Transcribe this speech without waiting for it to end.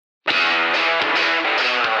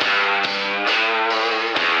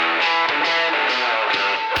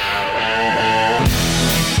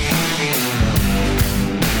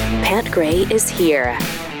Gray is here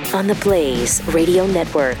on the Blaze Radio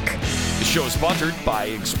Network. The show is sponsored by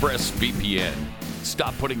ExpressVPN.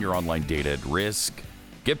 Stop putting your online data at risk.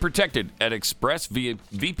 Get protected at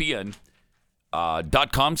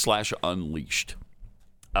expressvpn.com/unleashed.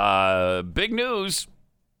 Big news,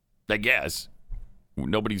 I guess.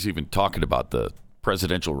 Nobody's even talking about the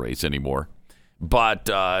presidential race anymore. But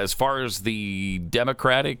as far as the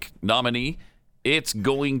Democratic nominee, it's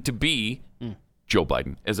going to be Joe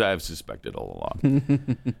Biden, as I have suspected all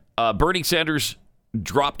along. Bernie Sanders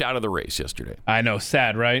dropped out of the race yesterday. I know,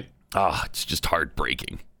 sad, right? It's just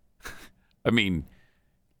heartbreaking. I mean,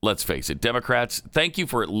 let's face it, Democrats, thank you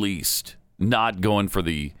for at least not going for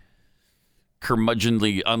the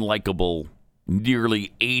curmudgeonly, unlikable,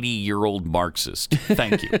 nearly 80-year-old Marxist.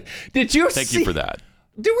 Thank you. Did you Thank you for that.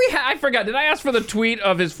 I forgot. Did I ask for the tweet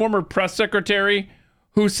of his former press secretary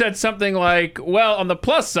who said something like, well, on the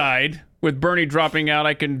plus side, with Bernie dropping out,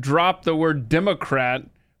 I can drop the word Democrat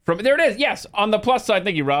from... There it is. Yes, on the plus side.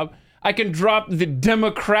 Thank you, Rob. I can drop the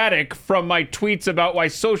Democratic from my tweets about why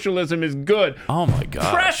socialism is good. Oh, my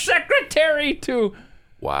God. Press secretary to...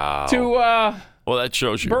 Wow. Well, that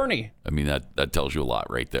shows you. Bernie. I mean, that tells you a lot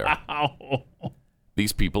right there. Wow.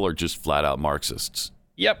 These people are just flat-out Marxists.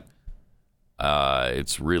 Yep.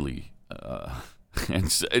 It's really...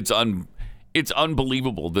 It's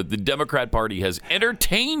unbelievable that the Democrat Party has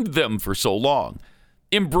entertained them for so long,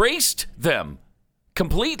 embraced them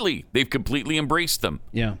completely. They've completely embraced them.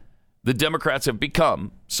 Yeah. The Democrats have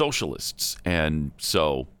become socialists. And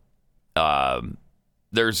so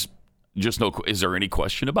there's just no... Is there any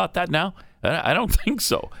question about that now? I don't think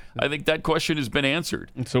so. I think that question has been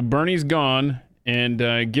answered. And so Bernie's gone, and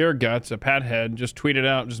Gear Guts, a pathead, just tweeted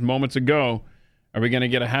out just moments ago, are we going to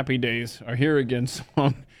get a Happy Days Are Here Again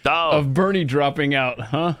song of Bernie dropping out,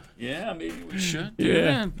 huh? Yeah, maybe we should.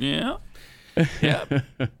 Yeah.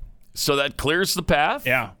 So that clears the path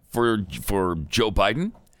for Joe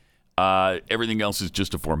Biden. Everything else is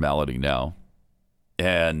just a formality now.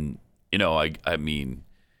 And, I mean,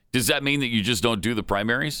 does that mean that you just don't do the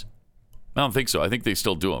primaries? I don't think so. I think they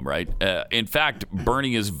still do them, right? In fact,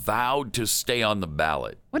 Bernie has vowed to stay on the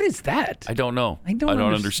ballot. What is that? I don't know. I don't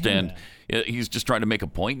understand. He's just trying to make a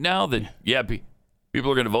point now that, people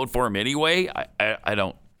are going to vote for him anyway. I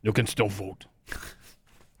don't. You can still vote.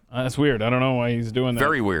 That's weird. I don't know why he's doing that.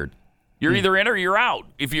 Very weird. You're either in or you're out.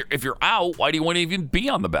 If you're out, why do you want to even be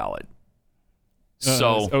on the ballot?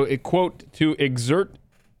 So a quote, to exert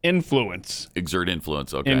influence. Exert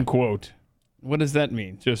influence, okay. End quote. What does that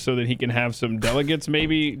mean? Just so that he can have some delegates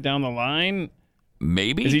maybe down the line?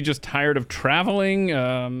 Maybe. Is he just tired of traveling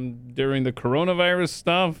during the coronavirus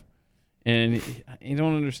stuff? And you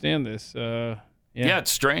don't understand this. Yeah,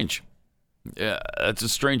 it's strange. Yeah, it's a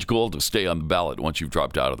strange goal to stay on the ballot once you've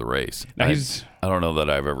dropped out of the race. Now I don't know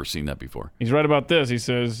that I've ever seen that before. He's right about this. He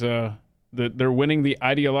says that they're winning the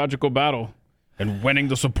ideological battle and winning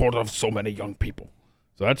the support of so many young people.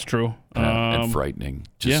 So that's true. And frightening.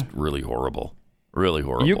 Just really horrible. Really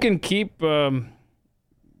horrible. You can keep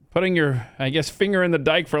putting your, finger in the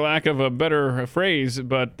dike, for lack of a better phrase,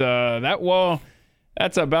 but that wall...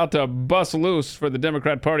 That's about to bust loose for the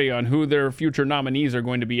Democrat Party on who their future nominees are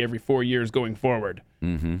going to be every 4 years going forward.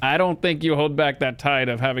 Mm-hmm. I don't think you hold back that tide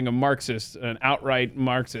of having a Marxist, an outright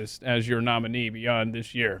Marxist, as your nominee beyond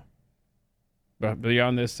this year,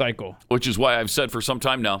 beyond this cycle. Which is why I've said for some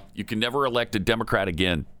time now, you can never elect a Democrat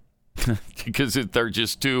again because they're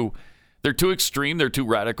just too extreme, they're too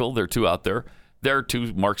radical, they're too out there, they're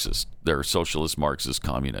too Marxist, they're socialist, Marxist,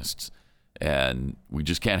 communists, and we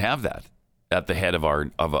just can't have that at the head of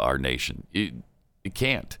our nation. It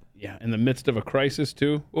can't. Yeah, in the midst of a crisis,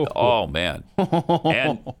 too. Oh man.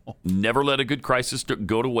 And never let a good crisis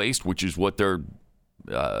go to waste, which is what they're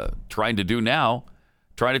trying to do now.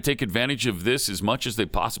 Trying to take advantage of this as much as they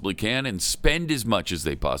possibly can and spend as much as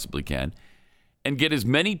they possibly can and get as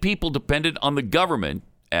many people dependent on the government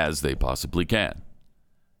as they possibly can.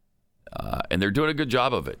 And they're doing a good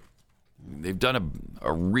job of it. They've done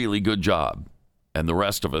a really good job. And the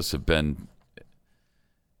rest of us have been...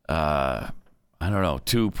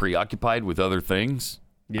 too preoccupied with other things.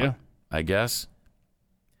 Yeah. I guess.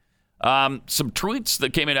 Some tweets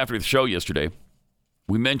that came in after the show yesterday.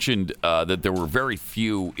 We mentioned that there were very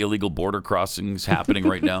few illegal border crossings happening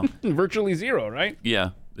right now. Virtually zero, right? Yeah.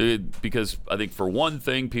 Because I think for one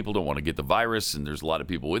thing, people don't want to get the virus, and there's a lot of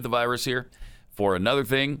people with the virus here. For another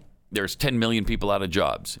thing, there's 10 million people out of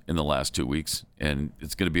jobs in the last 2 weeks, and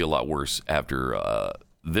it's going to be a lot worse after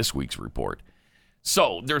this week's report.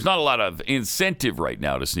 So there's not a lot of incentive right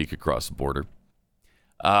now to sneak across the border.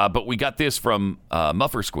 But we got this from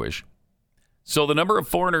Muffer Squish. So the number of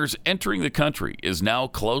foreigners entering the country is now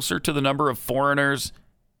closer to the number of foreigners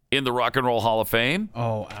in the Rock and Roll Hall of Fame.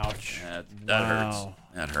 Oh, ouch. That hurts.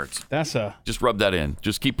 That hurts. Just rub that in.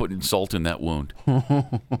 Just keep putting salt in that wound.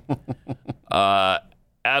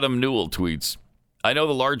 Adam Newell tweets, I know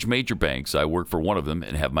the large major banks, I work for one of them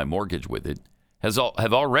and have my mortgage with it, have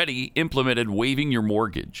already implemented waiving your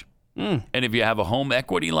mortgage. And if you have a home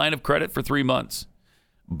equity line of credit for 3 months,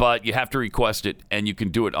 but you have to request it and you can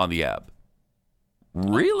do it on the app.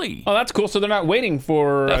 Really? Oh, that's cool. So they're not waiting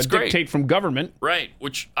for a dictate from government. Right,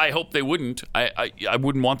 which I hope they wouldn't. I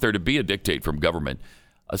wouldn't want there to be a dictate from government,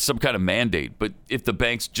 some kind of mandate. But if the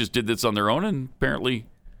banks just did this on their own, and apparently,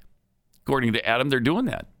 according to Adam, they're doing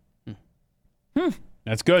that.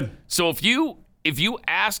 That's good. So if you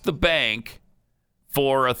ask the bank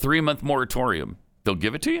for a 3-month moratorium, they'll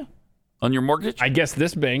give it to you on your mortgage? I guess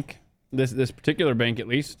this bank, this particular bank at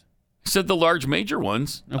least. Said the large major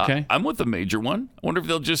ones. Okay. I'm with the major one. I wonder if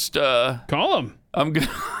they'll just... call them. I'm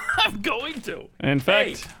going to. In fact...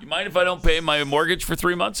 Hey, you mind if I don't pay my mortgage for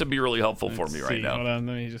 3 months? It'd be really helpful for me right now. Hold on.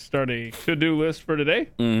 Let me just start a to-do list for today.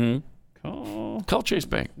 Call Chase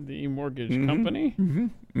Bank. The mortgage company.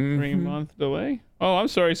 3-month delay. Oh, I'm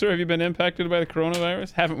sorry, sir. Have you been impacted by the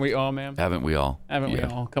coronavirus? Haven't we all, ma'am? Haven't we all? Haven't we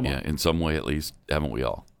all? Come on. Yeah, in some way at least. Haven't we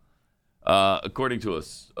all? According to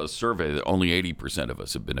a survey, that only 80% of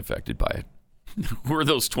us have been affected by it. We're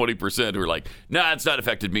those 20% who are like, nah, it's not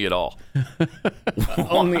affected me at all.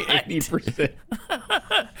 Only 80%.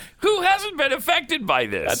 Who hasn't been affected by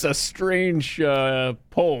this? That's a strange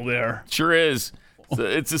poll there. Sure is.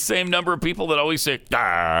 It's the same number of people that always say,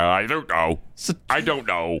 I don't know. I don't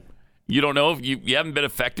know. You don't know if you haven't been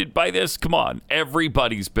affected by this? Come on.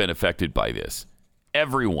 Everybody's been affected by this.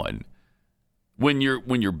 Everyone.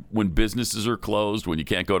 When businesses are closed, when you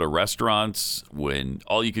can't go to restaurants, when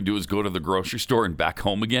all you can do is go to the grocery store and back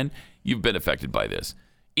home again, you've been affected by this.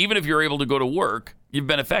 Even if you're able to go to work, you've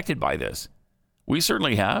been affected by this. We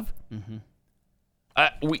certainly have.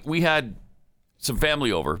 We had some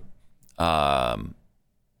family over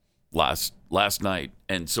last night,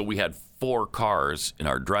 and so we had 4 cars in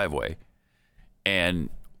our driveway, and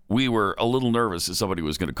we were a little nervous that somebody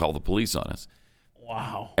was going to call the police on us.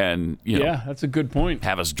 Wow. And, yeah, that's a good point.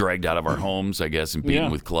 Have us dragged out of our homes, I guess, and beaten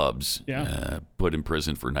with clubs. Yeah. Put in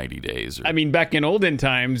prison for 90 days. I mean, back in olden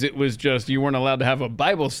times, it was just you weren't allowed to have a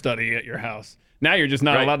Bible study at your house. Now you're just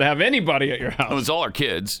not allowed to have anybody at your house. It was all our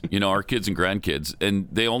kids, our kids and grandkids, and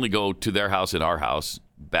they only go to their house and our house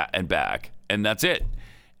and back, and that's it.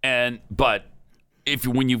 But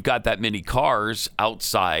when you've got that many cars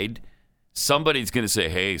outside, somebody's going to say,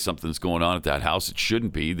 hey, something's going on at that house. It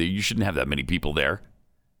shouldn't be. You shouldn't have that many people there.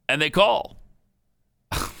 And they call.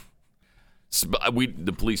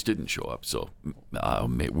 The police didn't show up, so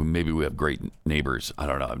maybe we have great neighbors. I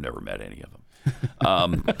don't know. I've never met any of them.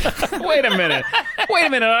 Wait a minute.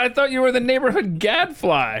 I thought you were the neighborhood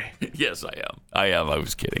gadfly. Yes, I am. I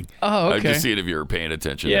was kidding. Oh, okay. I'm just seeing if you were paying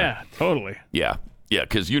attention. Yeah, totally. Yeah,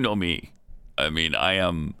 because you know me. I mean, I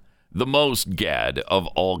am the most gad of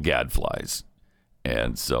all gadflies.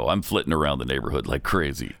 And so I'm flitting around the neighborhood like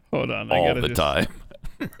crazy. Hold on. All the time.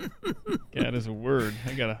 Gad is a word.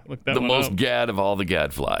 I got to look that the one most up. gad of all the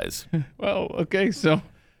gadflies. Well, okay, so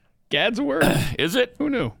gad's a word. Is it? Who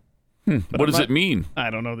knew? What does it mean?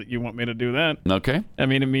 I don't know that you want me to do that. Okay. I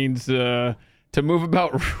mean, it means to move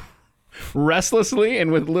about restlessly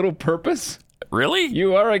and with little purpose. Really?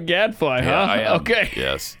 You are a gadfly, huh? I am. Okay.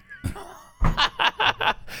 Yes.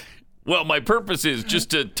 Well, my purpose is just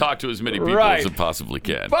to talk to as many people as I possibly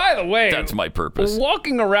can. By the way, that's my purpose.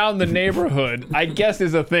 Walking around the neighborhood, I guess,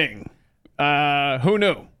 is a thing. Who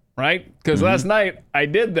knew, right? Because last night I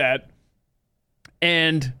did that,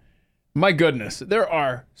 and my goodness, there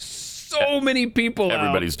are so many people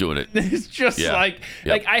Everybody's out. doing it. It's just like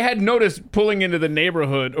I had noticed pulling into the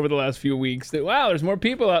neighborhood over the last few weeks that, wow, there's more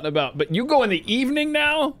people out and about. But you go in the evening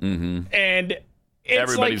now, and it's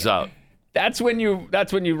everybody's out. That's when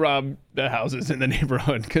you rob the houses in the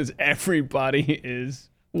neighborhood because everybody is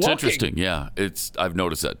walking. It's interesting, yeah. I've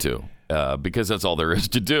noticed that too, because that's all there is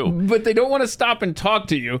to do. But they don't want to stop and talk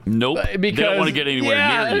to you. Nope. Because they don't want to get anywhere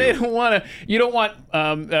near you. They don't want to. You don't want.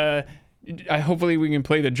 Hopefully we can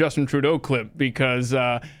play the Justin Trudeau clip because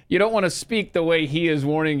you don't want to speak the way he is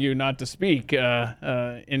warning you not to speak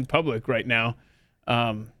in public right now.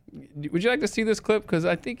 Would you like to see this clip? Because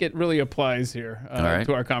I think it really applies here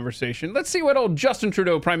to our conversation. Let's see what old Justin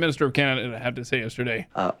Trudeau, Prime Minister of Canada, had to say yesterday.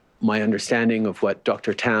 My understanding of what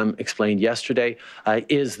Dr. Tam explained yesterday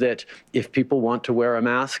is that if people want to wear a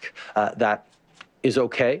mask, that is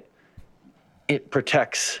okay. It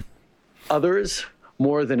protects others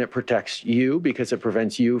more than it protects you, because it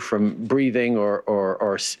prevents you from breathing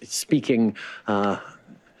or speaking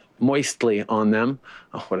moistly on them.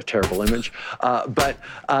 Oh, what a terrible image. But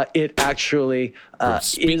it actually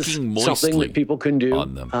is something that people can do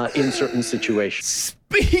in certain situations.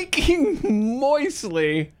 Speaking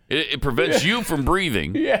moistly. It prevents you from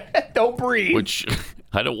breathing. Yeah, don't breathe. Which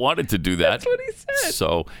I don't want it to do that. That's what he said.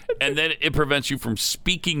 So, and then it prevents you from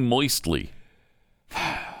speaking moistly.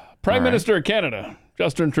 Prime Minister of Canada,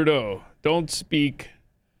 Justin Trudeau, don't speak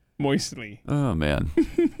moistly. Oh, man.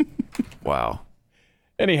 Wow.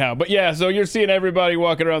 Anyhow, but yeah, so you're seeing everybody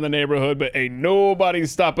walking around the neighborhood, but ain't nobody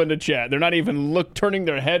stopping to chat. They're not even turning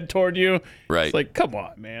their head toward you. Right. It's like, come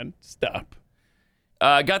on, man, stop.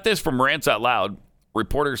 Got this from Rants Out Loud.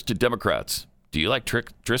 Reporters to Democrats. Do you like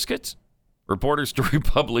Triscuits? Reporters to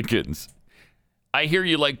Republicans. I hear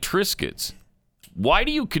you like Triscuits. Why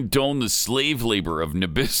do you condone the slave labor of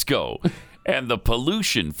Nabisco and the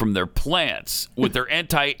pollution from their plants with their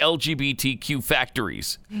anti-LGBTQ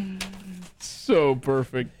factories? So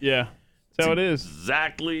perfect. Yeah. That's how it is.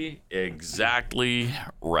 Exactly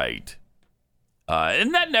right.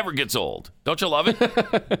 And that never gets old. Don't you love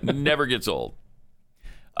it? Never gets old.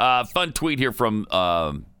 Fun tweet here from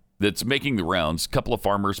that's making the rounds. A couple of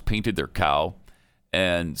farmers painted their cow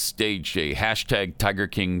and staged a hashtag Tiger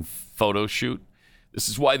King photo shoot. This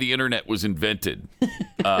is why the internet was invented.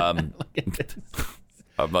 I'm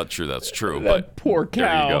not sure that's true, but poor cow.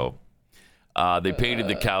 There you go. They painted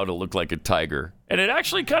the cow to look like a tiger, and it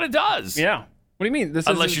actually kind of does. Yeah. What do you mean?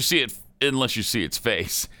 Unless you see its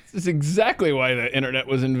face. This is exactly why the internet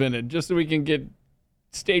was invented, just so we can get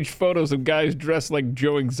staged photos of guys dressed like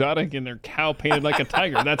Joe Exotic and their cow painted like a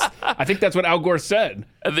tiger. I think that's what Al Gore said.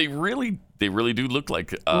 And they really do look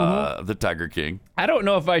like the Tiger King. I don't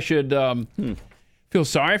know if I should feel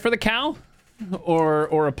sorry for the cow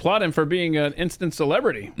or applaud him for being an instant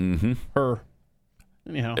celebrity. Mm-hmm. Her.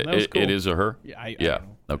 Anyhow, that was cool. It is a her? Yeah. I yeah.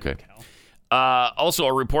 Okay. Also,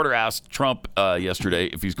 a reporter asked Trump yesterday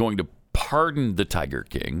if he's going to pardon the Tiger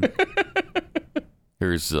King.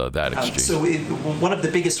 Here's that exchange. One of the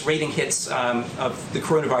biggest rating hits of the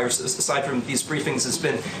coronavirus, aside from these briefings, has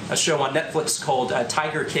been a show on Netflix called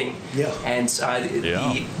Tiger King. Yeah. And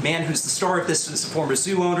the man who's the star of this is a former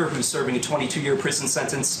zoo owner who's serving a 22-year prison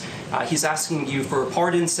sentence. He's asking you for a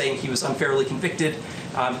pardon, saying he was unfairly convicted.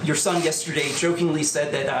 Your son yesterday jokingly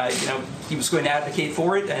said that he was going to advocate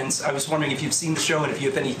for it, and I was wondering if you've seen the show and if you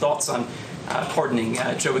have any thoughts on pardoning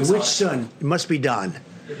Joe Exotic. Which son? It must be Don.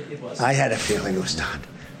 It was. I had a feeling it was Don.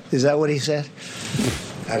 Is that what he said?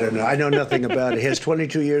 I don't know. I know nothing about it. He has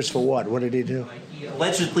 22 years for what? What did he do? He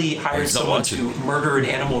allegedly hired someone to murder an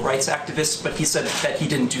animal rights activist, but he said that he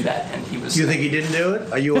didn't do that, and he was. You think he didn't do it?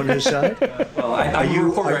 Are you on his side? Well, are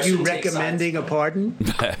you recommending a pardon?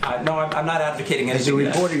 No, I'm not advocating anything. As a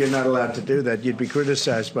reporter, you're not allowed to do that. You'd be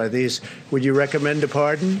criticized by these. Would you recommend a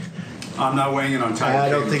pardon? I'm not weighing in on Tiger I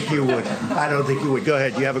don't King. think you would. I don't think you would. Go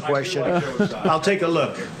ahead. You have a question? I'll take a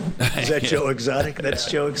look. Is that Joe Exotic?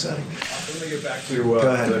 That's Joe Exotic. Let me get back to. Go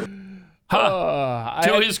ahead.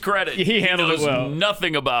 To his credit, he handled it well.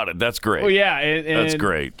 Nothing about it. That's great. Well, yeah, and that's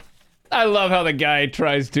great. I love how the guy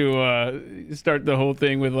tries to start the whole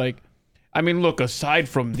thing with look, aside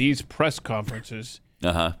from these press conferences,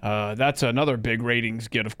 that's another big ratings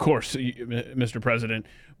get, of course, Mr. President.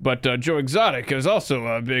 But Joe Exotic is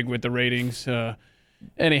also big with the ratings.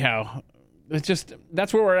 Anyhow, it's just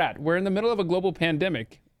that's where we're at. We're in the middle of a global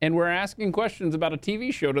pandemic, and we're asking questions about a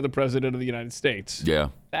TV show to the President of the United States. Yeah.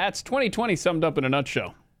 That's 2020 summed up in a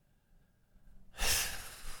nutshell.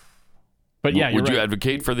 But yeah, would you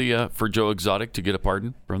advocate for Joe Exotic to get a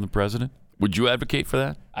pardon from the president? Would you advocate for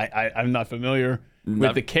that? I'm not familiar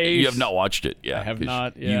with the case. You have not watched it, yeah. I have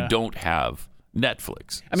not. Yeah. You don't have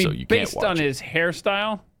Netflix. I mean, so you based can't watch on it. his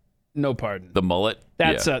hairstyle, no pardon. The mullet.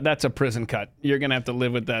 That's a prison cut. You're gonna have to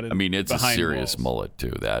live with that. It's a serious walls. mullet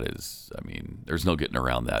too. That is. There's no getting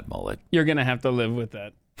around that mullet. You're gonna have to live with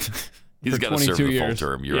that. He's got to serve the full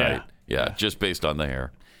term. You're right. Yeah, just based on the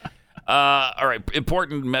hair. All right.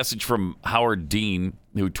 Important message from Howard Dean,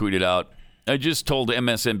 who tweeted out, I just told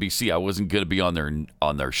MSNBC I wasn't going to be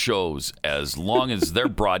on their shows as long as they're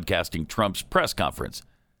broadcasting Trump's press conference.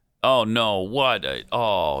 Oh, no. What?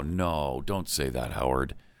 Oh, no. Don't say that,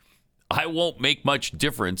 Howard. I won't make much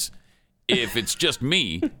difference if it's just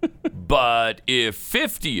me, but if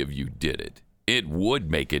 50 of you did it, it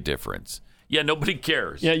would make a difference. Yeah, nobody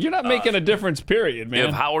cares. Yeah, you're not making a difference, period, man.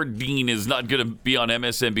 If Howard Dean is not going to be on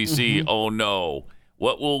MSNBC, oh no.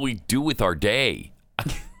 What will we do with our day?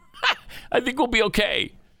 I think we'll be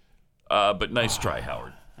okay. But nice try,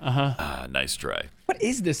 Howard. Nice try. What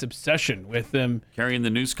is this obsession with them carrying the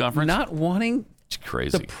news conference? Not wanting It's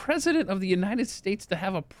crazy. The president of the United States to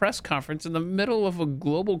have a press conference in the middle of a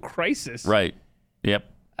global crisis. Right.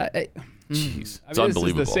 Yep. Jeez. It's unbelievable.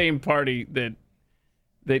 This is the same party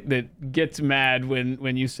that gets mad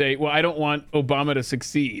when you say, well, I don't want Obama to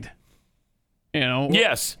succeed. You know?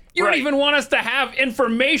 Yes. You don't even want us to have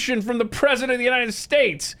information from the president of the United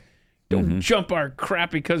States. Don't jump our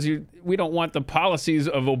crap because we don't want the policies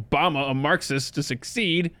of Obama, a Marxist, to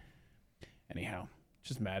succeed. Anyhow,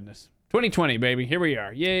 just madness. 2020, baby. Here we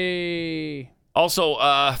are. Yay. Also,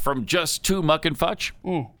 from Just Two Muck and Fudge.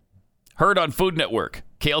 Heard on Food Network.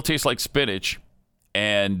 Kale tastes like spinach.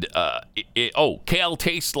 And, kale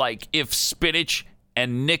tastes like if spinach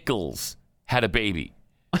and nickels had a baby.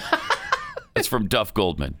 That's from Duff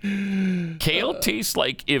Goldman. Kale tastes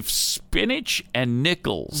like if spinach and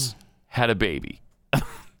nickels had a baby.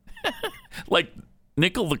 Like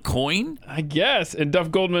nickel the coin? I guess. And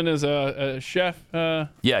Duff Goldman is a chef he's on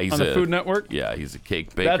the Food Network. Yeah, he's a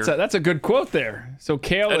cake baker. That's a good quote there. So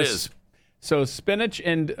kale is. So spinach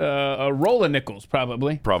and a roll of nickels,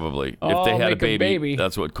 probably. Probably. If they had a baby,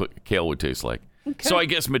 that's what kale would taste like. Okay. So I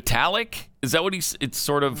guess metallic? Is that what it's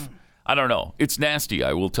sort of... I don't know. It's nasty.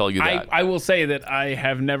 I will tell you that. I will say that I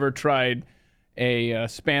have never tried a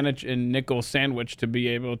spinach and nickel sandwich to be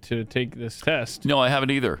able to take this test. No, I haven't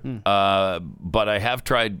either. But I have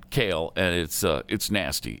tried kale, and it's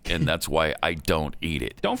nasty, and that's why I don't eat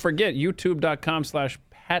it. Don't forget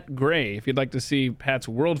youtube.com/Pat Gray if you'd like to see Pat's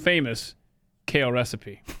world-famous kale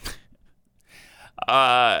recipe.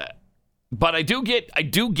 But I do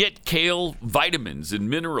get kale vitamins and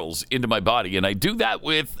minerals into my body, and I do that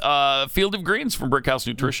with Field of Greens from Brickhouse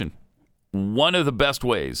Nutrition. One of the best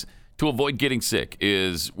ways to avoid getting sick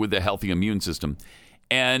is with a healthy immune system,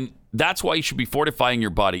 and that's why you should be fortifying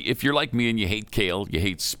your body. If you're like me and you hate kale, you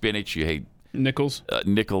hate spinach, you hate nickels,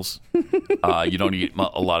 you don't eat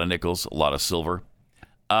a lot of nickels, a lot of silver.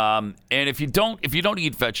 And if you don't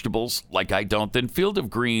eat vegetables like I don't, then Field of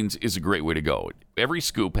Greens is a great way to go. Every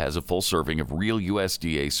scoop has a full serving of real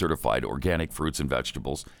USDA certified organic fruits and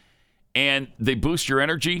vegetables, and they boost your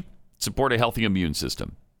energy, support a healthy immune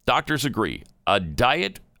system. Doctors agree. A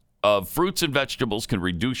diet of fruits and vegetables can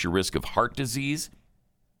reduce your risk of heart disease.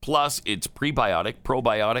 Plus, it's prebiotic,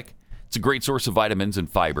 probiotic. It's a great source of vitamins and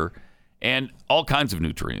fiber and all kinds of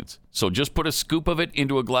nutrients. So just put a scoop of it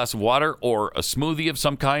into a glass of water or a smoothie of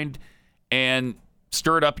some kind and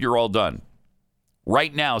stir it up. You're all done.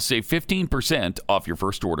 Right now, save 15% off your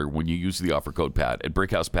first order when you use the offer code PAT at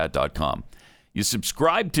BrickhousePat.com. You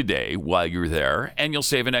subscribe today while you're there, and you'll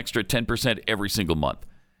save an extra 10% every single month.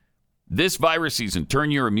 This virus season,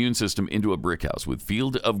 turn your immune system into a brick house with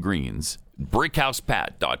Field of Greens.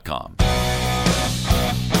 BrickhousePat.com.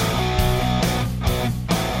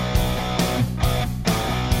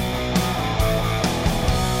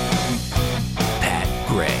 Pat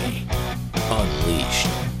Gray, Unleashed.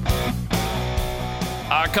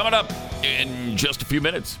 Coming up in just a few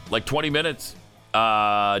minutes, like 20 minutes,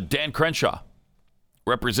 Dan Crenshaw,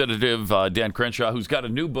 Representative Dan Crenshaw, who's got a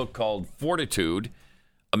new book called Fortitude,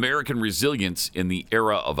 American Resilience in the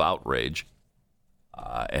Era of Outrage.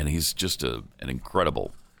 And he's just an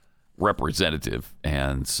incredible representative.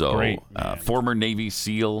 And so former Navy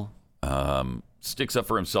SEAL, sticks up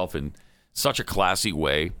for himself in such a classy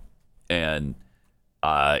way and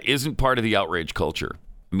isn't part of the outrage culture.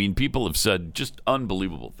 I mean, people have said just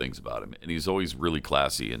unbelievable things about him, and he's always really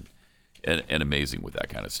classy and amazing with that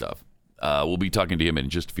kind of stuff. We'll be talking to him in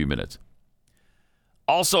just a few minutes.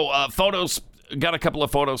 Also, photos. Got a couple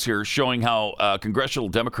of photos here showing how congressional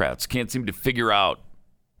Democrats can't seem to figure out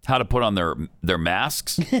how to put on their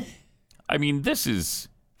masks. I mean, this is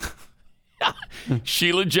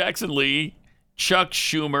Sheila Jackson Lee, Chuck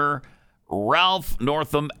Schumer, Ralph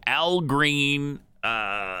Northam, Al Green.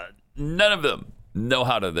 None of them know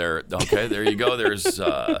how to okay, there you go.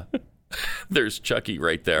 There's Chucky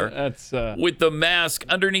right there. That's with the mask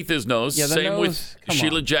underneath his nose. Yeah, Same nose, with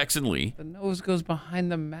Sheila Jackson Lee. The nose goes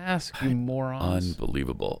behind the mask, you morons.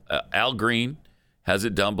 Unbelievable. Al Green has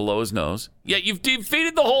it down below his nose. Yeah, you've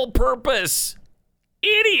defeated the whole purpose.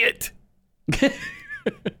 Idiot.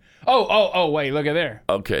 Wait, look at there.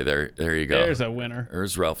 Okay, there you go. There's a winner.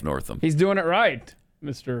 There's Ralph Northam. He's doing it right,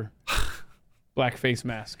 Mr. Blackface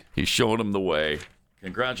Mask. He's showing him the way.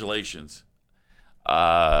 Congratulations.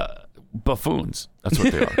 Buffoons. That's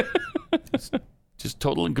what they are. just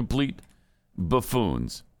total and complete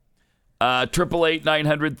buffoons.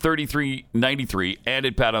 888-900-3393 and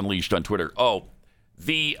at Pat Unleashed on Twitter. Oh,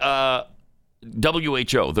 the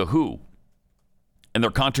WHO, the WHO, and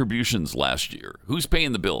their contributions last year. Who's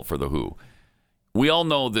paying the bill for the WHO? We all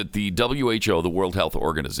know that the WHO, the World Health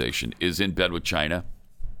Organization, is in bed with China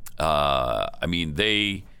I mean,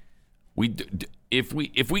 if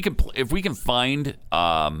we can find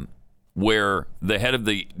where the head of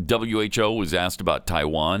the WHO was asked about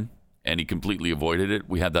Taiwan and he completely avoided it.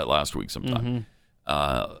 We had that last week sometime.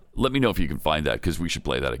 Let me know if you can find that, because we should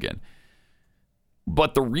play that again.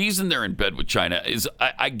 But the reason they're in bed with China is,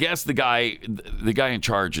 I guess the guy in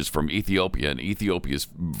charge is from Ethiopia, and Ethiopia's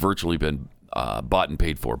virtually been bought and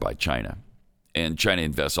paid for by China. And China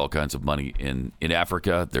invests all kinds of money in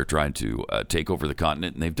Africa. They're trying to take over the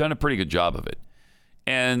continent, and they've done a pretty good job of it.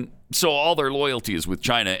 And so all their loyalty is with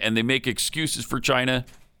China, and they make excuses for China.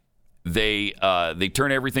 They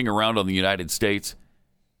turn everything around on the United States.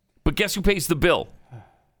 But guess who pays the bill?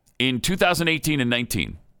 In 2018 and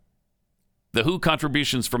 19, the WHO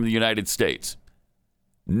contributions from the United States,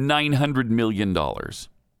 $900 million.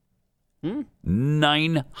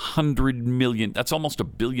 $900 million. That's almost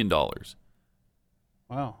 $1 billion.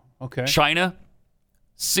 Wow. Okay. China,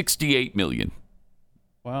 $68 million.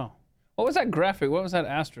 Wow. What was that graphic? What was that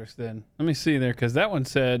asterisk then? Let me see there, because that one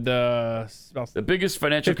said the biggest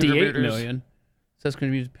financial 58 contributors. million. Says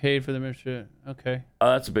contributors paid for the membership. Okay.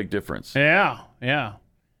 That's a big difference. Yeah.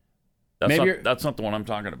 That's not the one I'm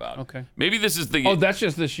talking about. Okay. Maybe this is the. Oh, that's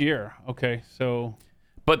just this year. Okay, so.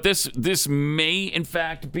 But this may in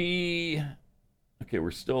fact be. Okay,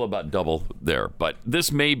 we're still about double there, but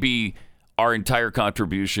this may be our entire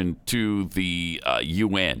contribution to the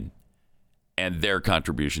UN and their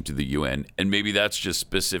contribution to the UN, and maybe that's just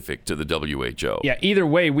specific to the WHO. Yeah. Either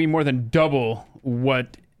way, we more than double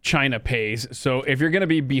what China pays. So if you're going to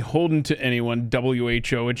be beholden to anyone,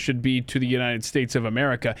 WHO, it should be to the United States of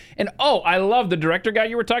America. And I love the director guy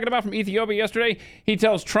you were talking about from Ethiopia yesterday. He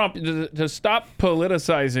tells Trump to stop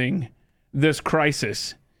politicizing this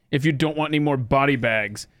crisis if you don't want any more body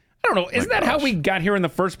bags. I don't know. Isn't that how we got here in the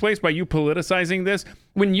first place, by you politicizing this?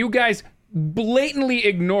 When you guys blatantly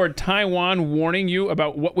ignored Taiwan warning you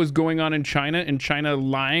about what was going on in China and China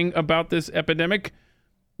lying about this epidemic?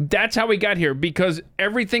 That's how we got here, because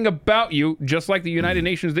everything about you, just like the United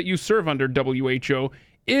Nations that you serve under, WHO,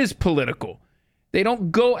 is political. They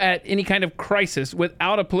don't go at any kind of crisis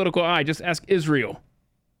without a political eye. Just ask Israel.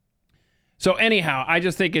 So anyhow, I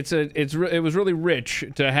just think it was really rich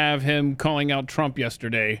to have him calling out Trump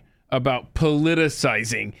yesterday about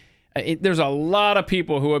politicizing. There's a lot of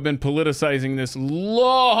people who have been politicizing this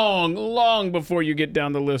long before you get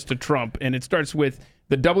down the list to Trump. And it starts with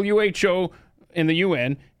the WHO and the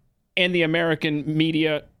UN and the American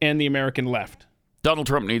media and the American left. Donald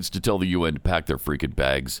Trump needs to tell the UN to pack their freaking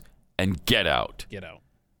bags and get out. Get out.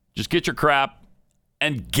 Just get your crap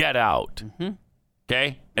and get out. Mm-hmm.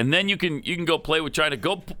 Okay? And then you can go play with China.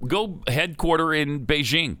 Go headquarter in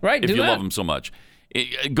Beijing. Right, if you love them so much.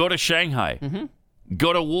 Go to Shanghai. Mm-hmm.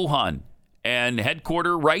 Go to Wuhan and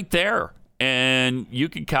headquarter right there. And you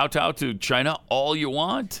can kowtow to China all you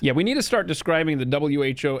want. Yeah, we need to start describing the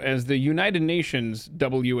WHO as the United Nations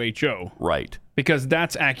WHO. Right. Because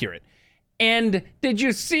that's accurate. And did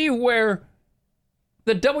you see where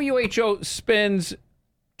the WHO spends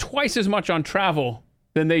twice as much on travel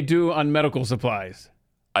than they do on medical supplies?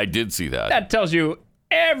 I did see that. That tells you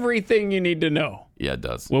everything you need to know. Yeah, it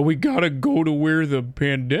does. Well, we got to go to where the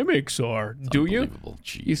pandemics are. Do you?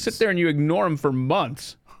 Jeez. You sit there and you ignore them for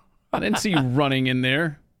months. I didn't see you running in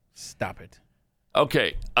there. Stop it.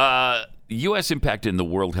 Okay. U.S. impact in the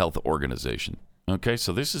World Health Organization. Okay,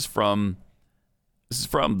 so this is from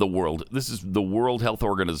the World. This is the World Health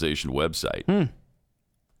Organization website.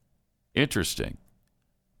 Interesting.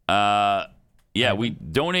 We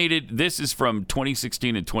donated. This is from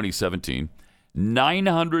 2016 and 2017.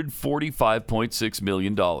 $945.6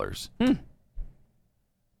 million.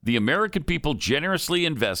 The American people generously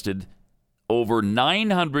invested over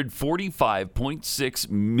 $945.6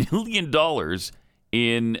 million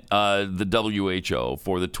in the WHO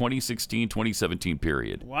for the 2016-2017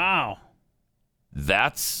 period. Wow.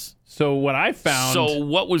 That's... So what I found... So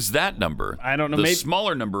what was that number? I don't know. The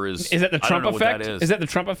smaller number is... Is that the Trump effect? Is that the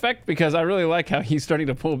Trump effect? Because I really like how he's starting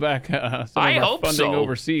to pull back some of our funding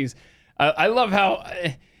overseas. I love how...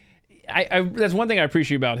 that's one thing I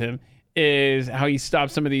appreciate about him, is how he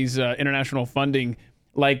stopped some of these international funding.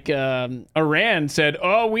 Like Iran said,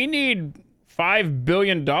 we need $5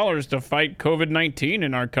 billion to fight COVID-19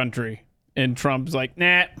 in our country. And Trump's like,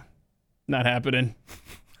 nah, not happening.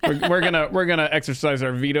 We're gonna exercise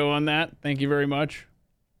our veto on that. Thank you very much.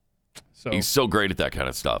 So he's so great at that kind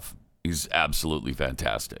of stuff. He's absolutely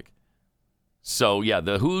fantastic. So yeah,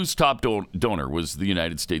 the WHO's top donor was the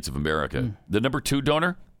United States of America. The number 2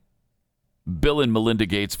 donor, Bill and Melinda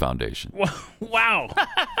Gates Foundation. Wow.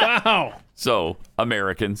 Wow. So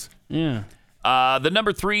Americans. Yeah. The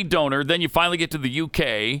number 3 donor. Then you finally get to the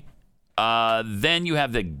UK. Then you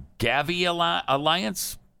have the Gavi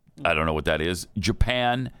Alliance. I don't know what that is.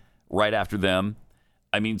 Japan right after them.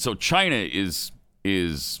 I mean, so China is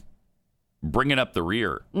bringing up the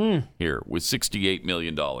rear here with $68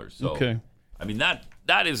 million. So, okay. I mean,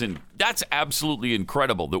 that's absolutely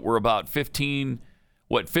incredible that we're about 15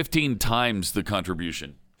 times the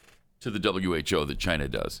contribution to the WHO that China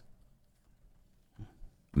does.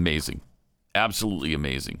 Amazing. Absolutely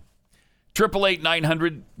amazing.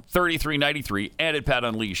 888-900-3393 and at Pat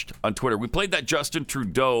Unleashed on Twitter. We played that Justin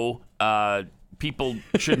Trudeau, people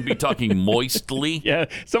shouldn't be talking moistly. Yeah,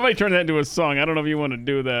 somebody turned that into a song. I don't know if you want to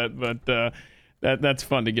do that, but that's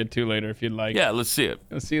fun to get to later if you'd like. Yeah, let's see it.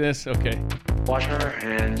 Let's see this? Okay. Wash our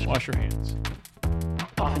hands. Wash your hands.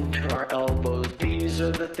 Often to our elbows. These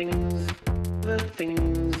are the things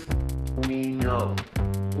we know.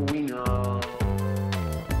 We know.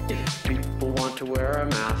 If people want to wear a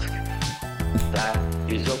mask, that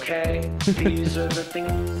is okay. These are the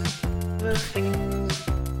things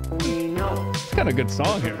we know. It's got a good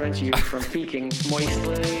song here. Prevents you from speaking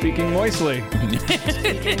moistly. Speaking moistly.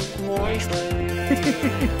 Speaking moistly.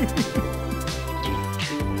 Keep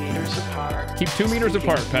 2 meters apart. Keep 2 meters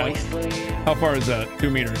apart, Pat. Moistly. How far is that? 2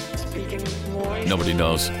 meters. Speaking moistly. Nobody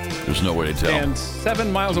knows. There's no way to tell. And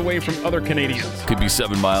 7 miles away from other Canadians. Could be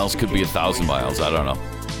 7 miles, could be 1,000 miles. I don't know.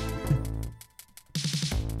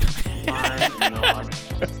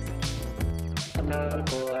 I'm not a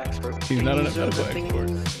medical expert. He's not a These are medical the expert.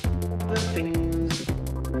 The things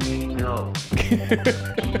we know. Keep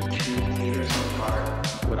 2 meters apart.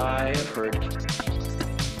 What I have heard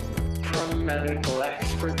from medical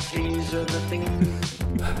experts. These are the things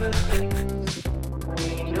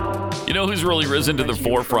we know. You know who's really risen to the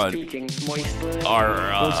forefront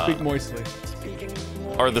Don't speak moistly.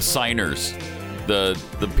 are the signers, the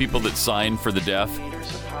people that sign for the deaf.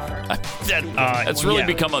 That's really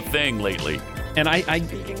become a thing lately. And I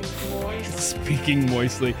speaking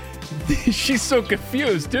moistly. She's so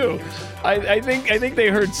confused too. I think they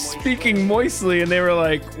heard speaking moistly and they were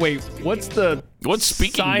like, wait, what's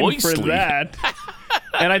speaking sign moistly for that?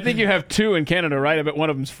 And I think you have 2 in Canada, right? I bet one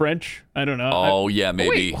of them's French. I don't know. Oh, yeah, maybe.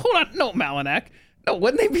 Wait, hold on. No, Malinak. No,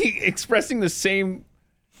 wouldn't they be expressing the same?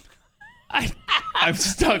 I'm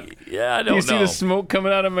stuck. Yeah, I don't know. Do you see the smoke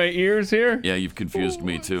coming out of my ears here? Yeah, you've confused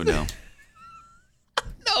me too now.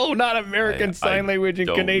 No, not American Sign Language and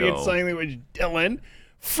Canadian Sign Language, Dylan.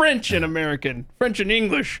 French and American. French and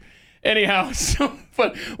English. Anyhow, so,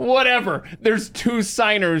 but whatever. There's 2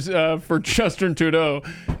 signers for Justin Trudeau.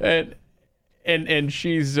 And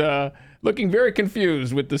she's looking very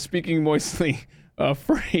confused with the speaking moistly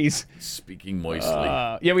phrase. Speaking moistly.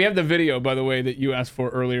 Yeah, we have the video, by the way, that you asked for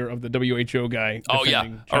earlier of the WHO guy. Oh, yeah.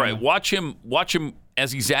 China. All right. Watch him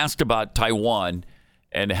as he's asked about Taiwan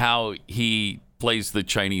and how he plays the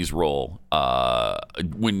Chinese role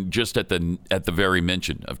when just at the very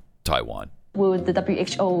mention of Taiwan. Will the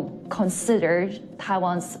WHO consider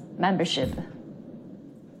Taiwan's membership?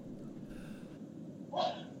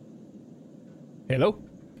 Hello?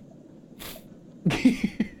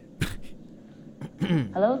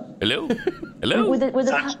 Hello? Hello? Hello? I'm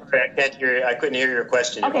sorry, I can't hear. I couldn't hear your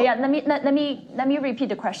question. Okay, yeah. Let me repeat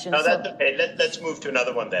the question. No, that's okay. Let's move to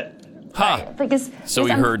another one then. Because so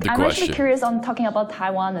he heard the I'm question. I'm actually curious on talking about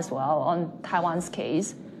Taiwan as well, on Taiwan's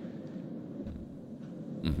case.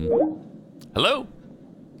 Mm-hmm. Hello?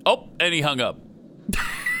 Oh, and he hung up.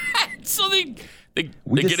 So they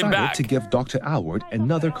get him back. To give Dr. Alward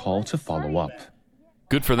another call to follow up.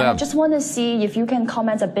 Good for them. And I just want to see if you can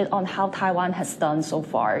comment a bit on how Taiwan has done so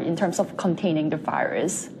far in terms of containing the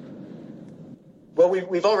virus. Well,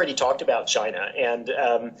 we've already talked about China, and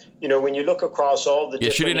when you look across all the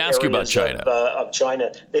different she didn't ask you about China. Of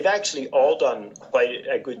China, they've actually all done quite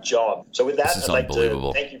a good job. So with that, I'd like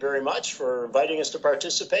to thank you very much for inviting us to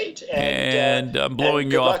participate, and I'm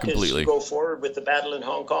blowing you off completely. As you go forward with the battle in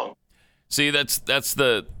Hong Kong. See, that's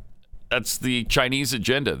the Chinese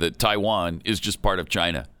agenda, that Taiwan is just part of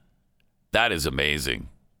China. That is amazing.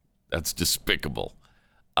 That's despicable.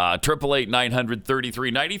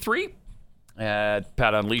 888-900-3393 at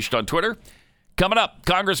Pat Unleashed on Twitter. Coming up,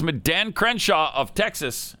 Congressman Dan Crenshaw of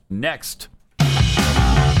Texas next.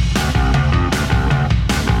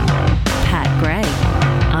 Pat Gray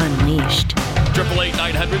Unleashed.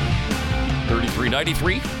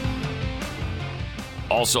 888-900-3393.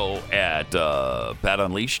 Also at Pat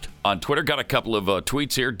Unleashed on Twitter. Got a couple of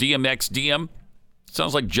tweets here. DMXDM.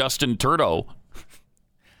 Sounds like Justin Trudeau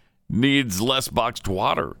needs less boxed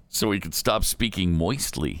water so he can stop speaking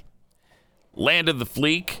moistly. Land of the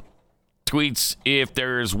Fleek tweets, if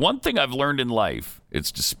there's one thing I've learned in life,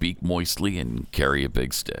 it's to speak moistly and carry a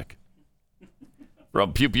big stick.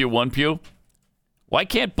 From Pew Pew One Pew, why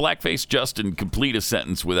can't Blackface Justin complete a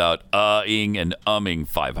sentence without ing and umming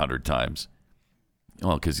 500 times?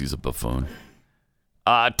 Well, because he's a buffoon.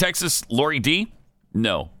 Texas Lori D,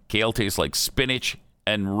 no. Kale tastes like spinach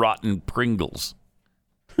and rotten Pringles.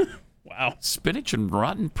 Wow. Spinach and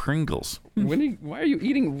rotten Pringles. Why are you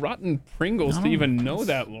eating rotten Pringles to even know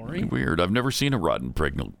that, Lori? Weird. I've never seen a rotten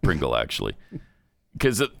Pringle actually.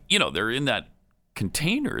 Because, they're in that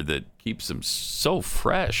container that keeps them so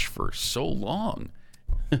fresh for so long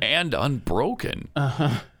and unbroken.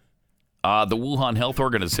 The Wuhan Health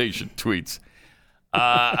Organization tweets,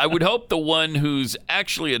 I would hope the one who's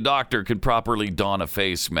actually a doctor could properly don a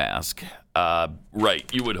face mask.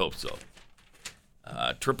 Right, you would hope so.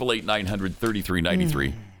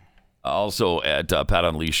 888-900-3393. Also at Pat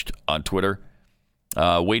Unleashed on Twitter.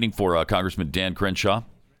 Waiting for Congressman Dan Crenshaw,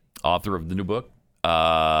 author of the new book,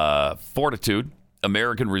 Fortitude,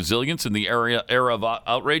 American Resilience in the Era of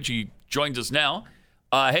Outrage. He joins us now.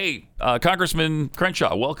 Hey, Congressman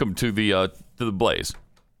Crenshaw, welcome to the Blaze.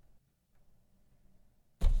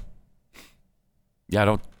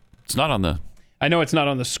 Yeah, it's not on the... I know it's not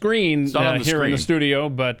on the screen here screen in the studio,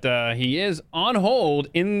 but he is on hold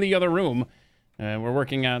in the other room. We're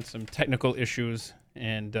working on some technical issues,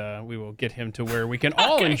 and we will get him to where we can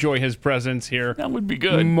all enjoy his presence here. That would be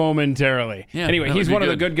good. Momentarily. Yeah, anyway, he's one of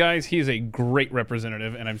the good guys. He's a great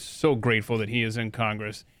representative, and I'm so grateful that he is in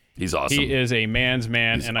Congress. He's awesome. He is a man's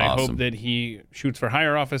man, and I hope that he shoots for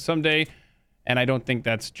higher office someday, and I don't think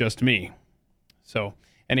that's just me. So,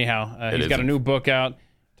 anyhow, he's got a new book out.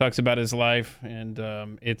 Talks about his life, and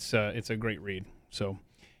it's a great read. So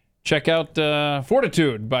check out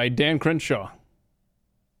Fortitude by Dan Crenshaw.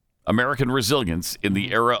 American Resilience in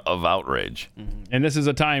the Era of Outrage. Mm-hmm. And this is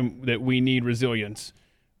a time that we need resilience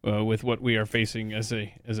with what we are facing as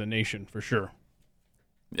a nation, for sure.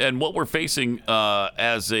 And what we're facing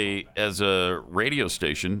as a radio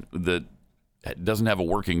station that doesn't have a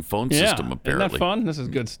working phone system, apparently. Isn't that fun? This is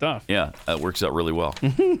good stuff. Yeah, that works out really well.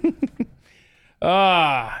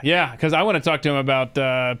 Yeah, because I want to talk to him about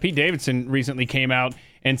Pete Davidson recently came out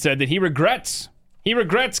and said that he regrets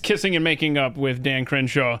kissing and making up with Dan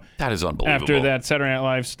Crenshaw. That is unbelievable. After that Saturday Night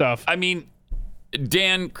Live stuff. I mean,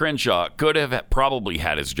 Dan Crenshaw could have probably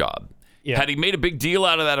had his job. Yeah. Had he made a big deal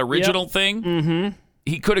out of that original thing,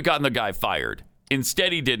 he could have gotten the guy fired.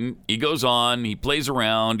 Instead, he didn't. He goes on, he plays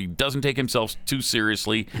around, he doesn't take himself too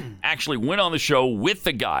seriously, actually went on the show with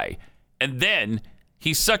the guy, and then...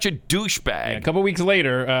 He's such a douchebag. Yeah, a couple weeks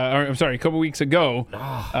ago,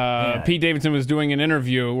 Pete Davidson was doing an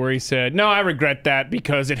interview where he said, "No, I regret that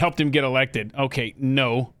because it helped him get elected." Okay,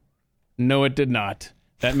 no, it did not.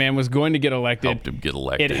 That man was going to get elected. Helped him get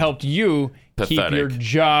elected. It helped you keep your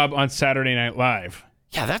job on Saturday Night Live.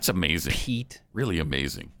 Yeah, that's amazing. Pete. Really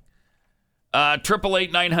amazing.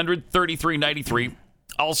 888-900-3393.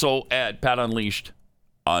 Also at Pat Unleashed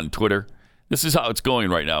on Twitter. This is how it's going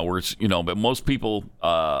right now, where it's, but most people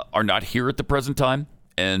are not here at the present time,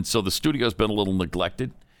 and so the studio's been a little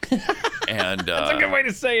neglected. And that's a good way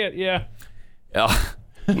to say it. Yeah.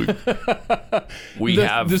 The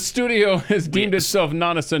studio has deemed itself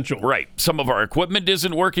non-essential. Right. Some of our equipment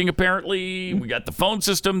isn't working. Apparently, we got the phone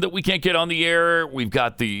system that we can't get on the air. We've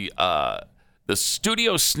got the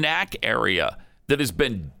studio snack area that has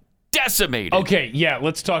been decimated. Okay, yeah,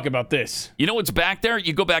 let's talk about this. You know what's back there?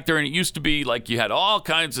 You go back there and it used to be like you had all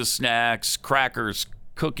kinds of snacks, crackers,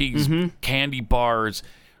 cookies, candy bars,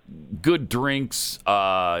 good drinks.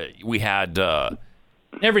 We had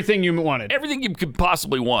everything you wanted. Everything you could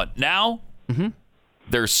possibly want. Now,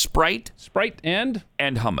 there's Sprite and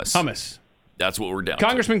hummus. That's what we're down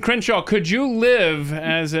Congressman Crenshaw, could you live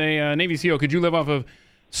as a Navy SEAL, could you live off of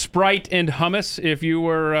Sprite and hummus if you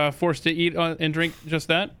were forced to eat and drink just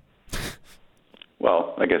that?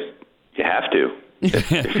 Well, I guess you have to.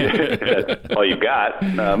 If that's all you got.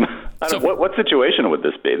 What situation would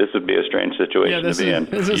this be? This would be a strange situation to be in.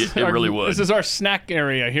 It really would. This is our snack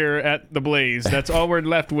area here at the Blaze. That's all we're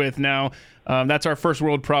left with now. That's our first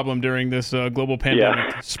world problem during this global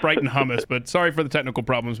pandemic. Sprite and hummus. But sorry for the technical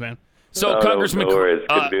problems, man. So, Congressman, no worries.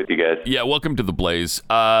 Good to be with you guys. Yeah, welcome to the Blaze.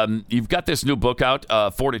 You've got this new book out,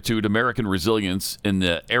 Fortitude, American Resilience in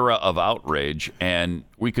the Era of Outrage, and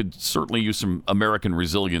we could certainly use some American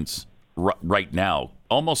resilience right now,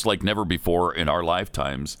 almost like never before in our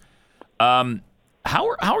lifetimes. How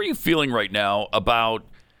are you feeling right now about,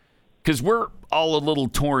 because we're all a little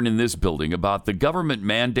torn in this building, about the government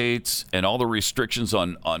mandates and all the restrictions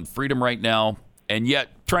on freedom right now, and yet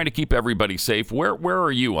trying to keep everybody safe. Where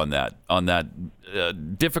are you on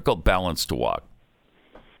that difficult balance to walk?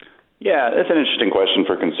 Yeah, that's an interesting question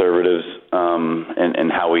for conservatives,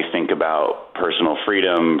 and how we think about personal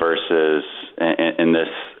freedom versus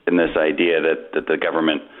in this idea that the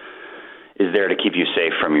government is there to keep you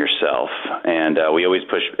safe from yourself. And we always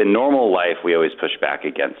push, in normal life, we always push back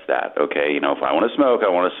against that. Okay, if I want to smoke, I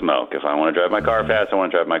want to smoke. If I want to drive my car fast, I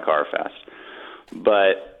want to drive my car fast.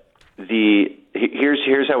 But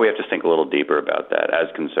here's how we have to think a little deeper about that as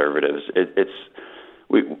conservatives.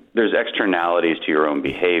 There's externalities to your own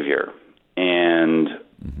behavior, and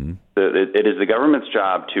it is the government's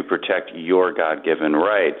job to protect your God-given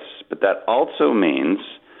rights, but that also means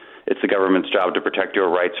it's the government's job to protect your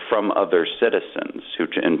rights from other citizens who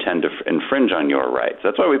intend to infringe on your rights.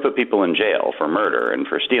 That's why we put people in jail for murder and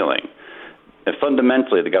for stealing. And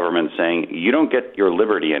fundamentally, the government's saying, you don't get your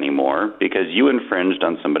liberty anymore because you infringed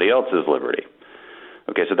on somebody else's liberty.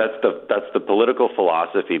 Okay, so that's the political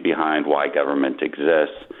philosophy behind why government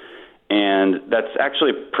exists, and that's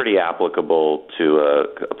actually pretty applicable to a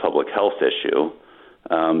public health issue,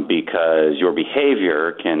 because your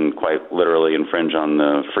behavior can quite literally infringe on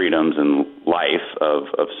the freedoms and life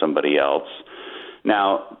of somebody else.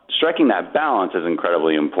 Now, striking that balance is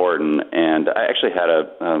incredibly important, and I actually had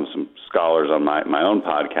some scholars on my own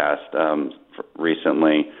podcast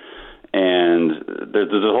recently. And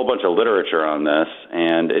there's a whole bunch of literature on this,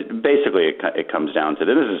 and it comes down to,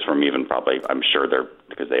 this is from even probably, I'm sure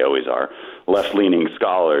because they always are, left-leaning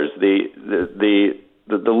scholars. The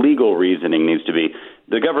legal reasoning needs to be,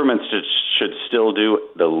 the government should still do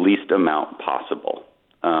the least amount possible,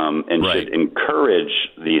 and should encourage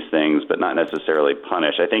these things, but not necessarily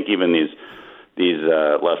punish. I think even these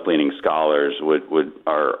left-leaning scholars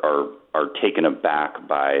are taken aback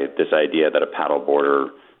by this idea that a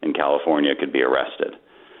paddleboarder in California could be arrested.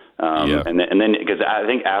 And then because I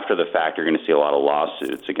think after the fact, you're going to see a lot of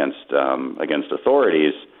lawsuits against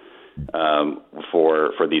authorities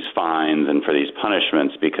for these fines and for these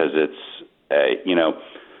punishments, because it's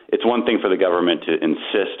one thing for the government to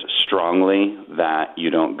insist strongly that you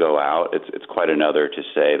don't go out. It's quite another to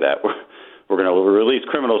say that we're going to release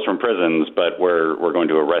criminals from prisons, but we're going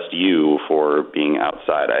to arrest you for being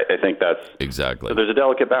outside. I think that's exactly. So there's a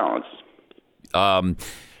delicate balance.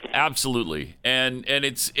 Absolutely, and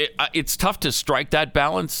it's tough to strike that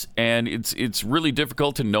balance, and it's really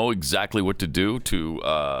difficult to know exactly what to do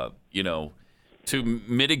to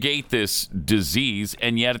mitigate this disease,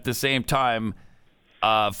 and yet at the same time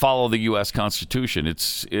follow the U.S. Constitution.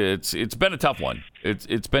 It's been a tough one.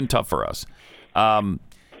 It's been tough for us.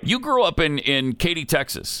 You grew up in Katy,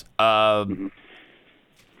 Texas. What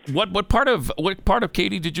part of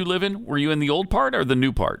Katy did you live in? Were you in the old part or the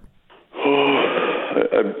new part?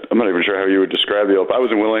 I'm not even sure how you would describe the old part. I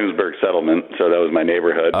was in Williamsburg Settlement, so that was my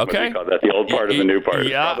neighborhood. Okay. We call that the old part and the new part. Yeah.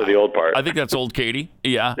 It's probably the old part. I think that's Old Katy.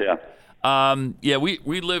 Yeah. Yeah.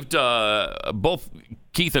 We lived, both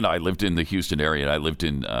Keith and I lived in the Houston area, and I lived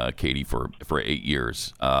in Katy for 8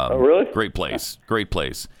 years. Oh, really? Great place. Great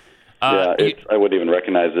place. I wouldn't even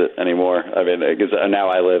recognize it anymore. I mean, because now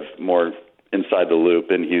I live more inside the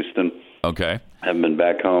loop in Houston. Okay. I haven't been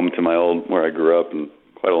back home to where I grew up in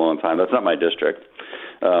quite a long time. That's not my district.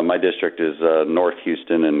 My district is North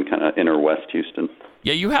Houston and kind of inner West Houston.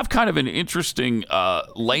 Yeah, you have kind of an interesting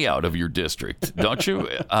layout of your district, don't you?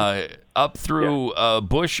 Up through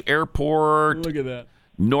Bush Airport. Look at that.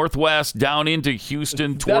 Northwest, down into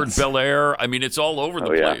Houston, toward Bel Air. I mean, it's all over the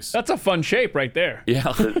place. That's a fun shape right there.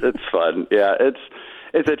 Yeah. It's fun. Yeah, it's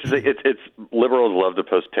interesting. It's liberals love to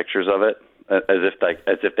post pictures of it. As if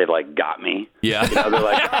they got me. Yeah, they're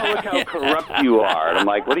like, oh, look how corrupt you are. And I'm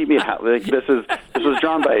like, what do you mean? This was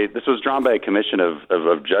drawn by a commission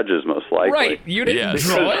of judges, most likely. Right, you didn't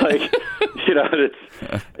draw it.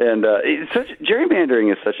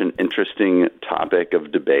 Gerrymandering is such an interesting topic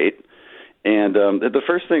of debate. And the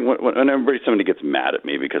first thing when somebody gets mad at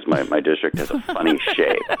me because my district has a funny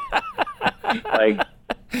shape,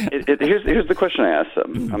 here's the question I ask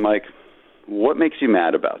them. I'm like, what makes you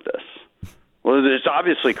mad about this? Well, it's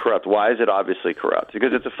obviously corrupt. Why is it obviously corrupt?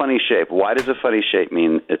 Because it's a funny shape. Why does a funny shape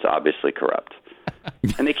mean it's obviously corrupt?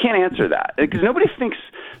 And they can't answer that because nobody thinks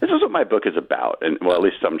this is what my book is about. And well, at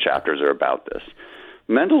least some chapters are about this.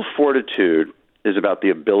 Mental fortitude is about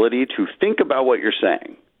the ability to think about what you're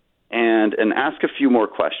saying and ask a few more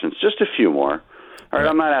questions, just a few more. All right,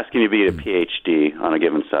 I'm not asking you to be a PhD on a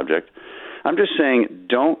given subject. I'm just saying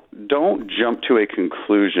don't jump to a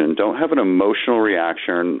conclusion. Don't have an emotional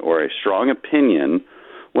reaction or a strong opinion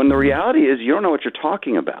when the reality is you don't know what you're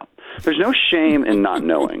talking about. There's no shame in not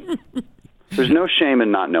knowing. There's no shame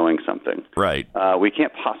in not knowing something. Right. We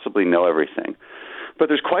can't possibly know everything. But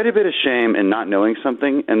there's quite a bit of shame in not knowing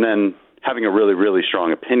something and then having a really, really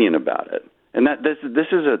strong opinion about it. And that this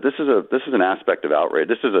is an aspect of outrage.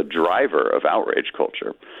 This is a driver of outrage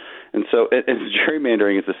culture. And so, and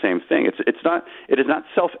gerrymandering is the same thing. It is not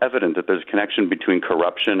self-evident that there's a connection between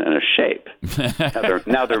corruption and a shape.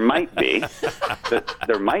 Now there might be.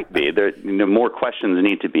 More questions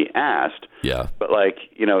need to be asked. Yeah. But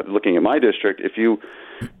looking at my district, if you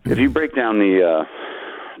break down the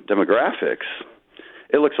demographics,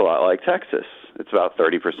 it looks a lot like Texas. It's about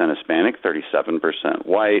 30% Hispanic, 37%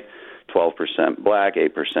 white, 12% black,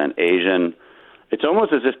 8% Asian. It's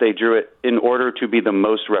almost as if they drew it in order to be the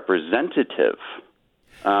most representative.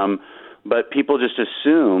 But people just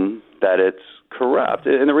assume that it's corrupt.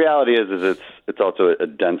 And the reality is it's also a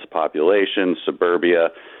dense population, suburbia,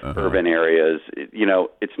 urban areas.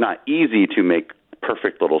 It's not easy to make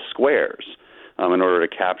perfect little squares in order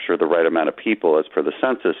to capture the right amount of people as per the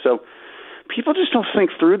census. So people just don't think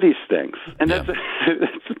through these things, and that's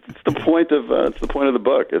the point of the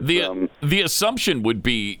book. The assumption would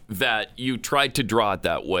be that you tried to draw it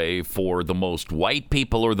that way for the most white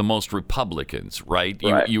people or the most Republicans, right?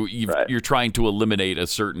 You're trying to eliminate a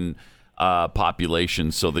certain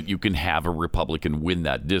population so that you can have a Republican win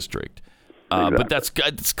that district. Exactly. But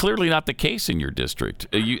that's clearly not the case in your district.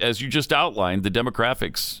 As you just outlined, the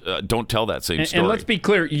demographics don't tell that same story. And let's be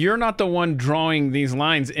clear, you're not the one drawing these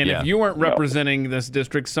lines. And if you weren't representing this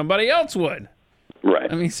district, somebody else would.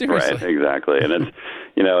 Right. I mean, seriously. Right, exactly. And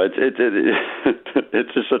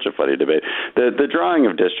it's just such a funny debate. The drawing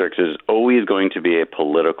of districts is always going to be a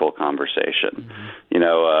political conversation. Mm-hmm.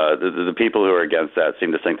 The people who are against that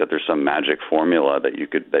seem to think that there's some magic formula that you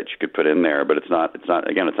could put in there, but it's not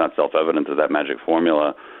self-evident that magic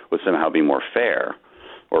formula would somehow be more fair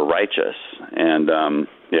or righteous. And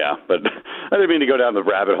but I didn't mean to go down the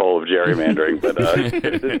rabbit hole of gerrymandering, but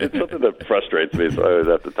it's something that frustrates me, so I always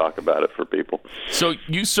have to talk about it for people. So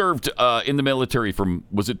you served in the military from,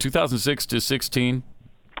 was it 2006 to 16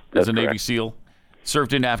 as a Navy SEAL?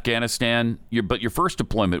 Served in Afghanistan, but your first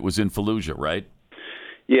deployment was in Fallujah, right?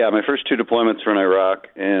 Yeah, my first two deployments were in Iraq,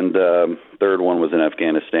 and third one was in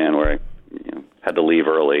Afghanistan, where I had to leave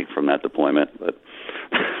early from that deployment, but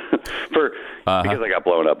because I got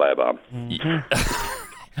blown up by a bomb.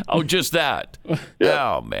 Oh, just that.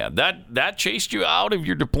 Yeah. Oh, man. That chased you out of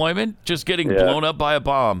your deployment? Just getting blown up by a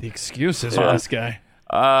bomb. The excuses for this guy.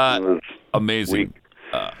 Amazing.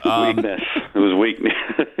 Weakness. It was weakness.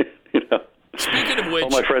 Speaking of which... All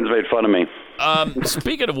my friends made fun of me.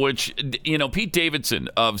 Speaking of which, Pete Davidson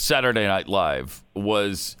of Saturday Night Live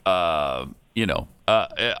was, a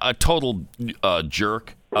total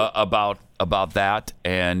jerk about that,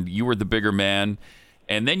 and you were the bigger man.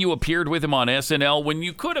 And then you appeared with him on SNL when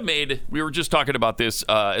you could have made, we were just talking about this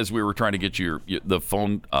as we were trying to get the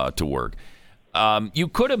phone to work. You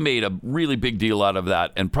could have made a really big deal out of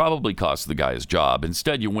that and probably cost the guy his job.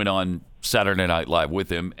 Instead, you went on Saturday Night Live with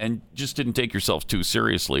him and just didn't take yourself too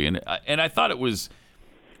seriously. And I thought it was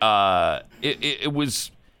it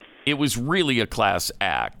was really a class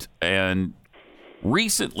act. And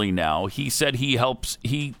recently now, he said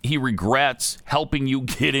he regrets helping you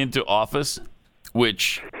get into office,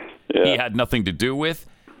 which he had nothing to do with.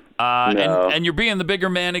 No. And you're being the bigger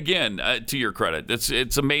man again, to your credit.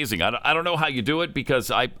 It's amazing. I don't know how you do it,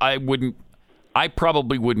 because I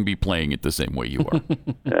probably wouldn't be playing it the same way you are.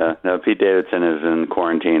 Yeah, no, Pete Davidson is in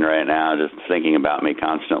quarantine right now, just thinking about me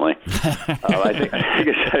constantly. I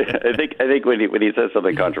think when he says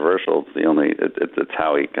something controversial, it's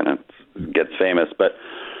how he kind of gets famous. But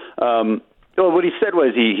what he said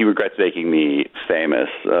was he regrets making me famous.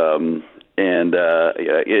 And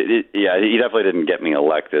he definitely didn't get me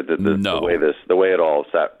elected. The way it all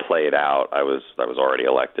played out, I was already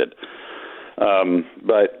elected.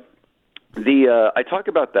 But I talk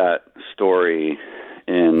about that story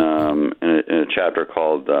in a chapter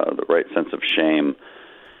called "The Right Sense of Shame,"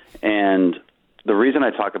 and the reason I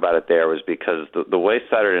talk about it there was because the way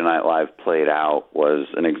Saturday Night Live played out was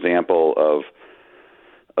an example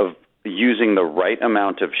of using the right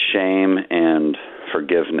amount of shame and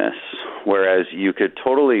forgiveness, whereas you could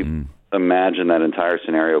totally imagine that entire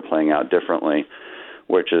scenario playing out differently,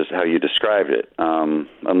 which is how you described it.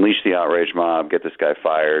 Unleash the outrage mob, get this guy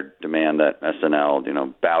fired, demand that SNL,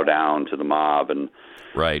 bow down to the mob and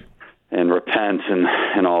repent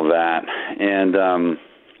and all that. And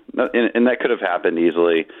that could have happened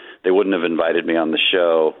easily. They wouldn't have invited me on the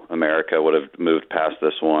show. America would have moved past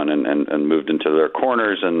this one and moved into their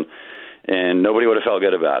corners, and nobody would have felt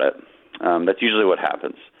good about it. That's usually what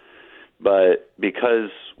happens. But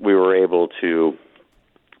because we were able to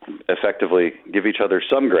effectively give each other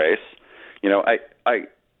some grace, I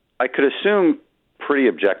could assume pretty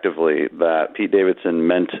objectively that Pete Davidson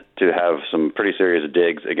meant to have some pretty serious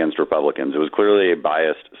digs against Republicans. It was clearly a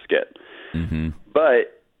biased skit. Mm-hmm.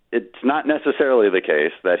 But it's not necessarily the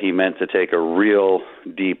case that he meant to take a real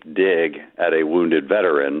deep dig at a wounded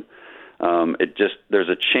veteran. There's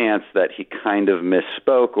a chance that he kind of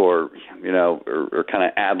misspoke or kind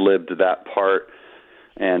of ad-libbed that part.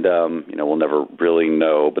 And, we'll never really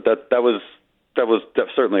know. But that was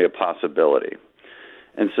certainly a possibility.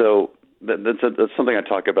 And so that's something I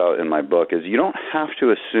talk about in my book is you don't have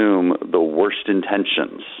to assume the worst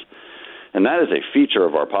intentions. And that is a feature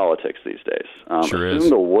of our politics these days. Assume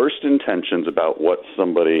the worst intentions about what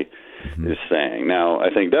somebody is saying. Now, I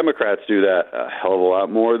think Democrats do that a hell of a lot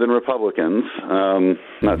more than Republicans.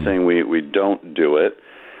 Not saying we don't do it,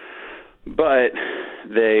 but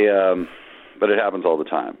but it happens all the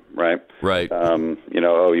time, right? Right. You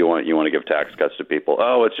want to give tax cuts to people.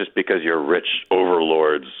 Oh, it's just because your rich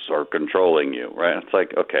overlords are controlling you, right? It's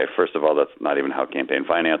like, okay, first of all, that's not even how campaign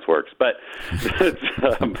finance works, but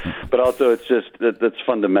but also it's just that's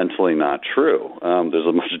fundamentally not true. There's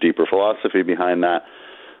a much deeper philosophy behind that.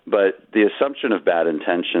 But the assumption of bad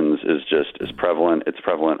intentions is prevalent. It's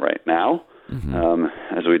prevalent right now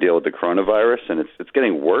as we deal with the coronavirus, and it's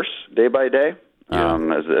getting worse day by day.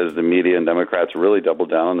 As the media and Democrats really double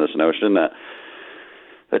down on this notion that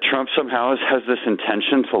Trump somehow has this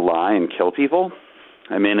intention to lie and kill people.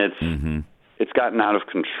 I mean, it's gotten out of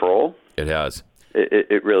control. It has.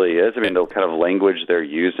 It really is. I mean, the kind of language they're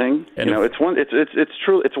using. It's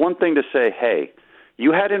true. It's one thing to say, hey,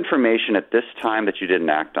 you had information at this time that you didn't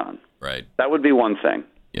act on. Right. That would be one thing,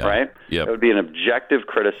 right? Yep. That would be an objective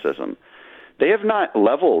criticism. They have not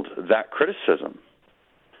leveled that criticism.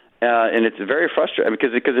 And it's very frustrating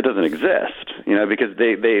because it doesn't exist, because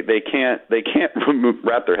they can't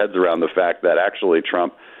wrap their heads around the fact that actually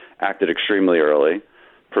Trump acted extremely early,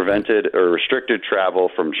 prevented or restricted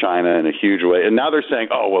travel from China in a huge way, and now they're saying,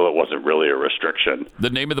 oh well, it wasn't really a restriction.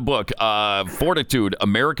 The name of the book, Fortitude: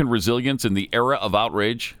 American Resilience in the Era of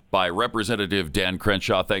Outrage, by Representative Dan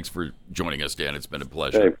Crenshaw. Thanks for joining us, Dan. It's been a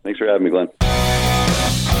pleasure. Hey, thanks for having me, Glenn.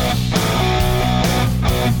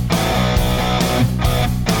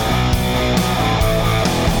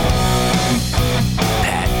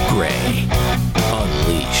 Gray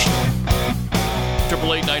Unleashed.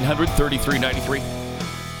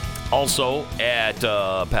 888-900-3393. Also at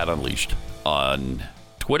Pat Unleashed on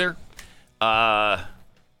Twitter. Let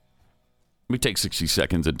me take 60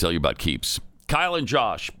 seconds and tell you about Keeps. Kyle and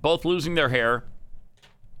Josh both losing their hair.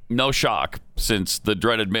 No shock, since the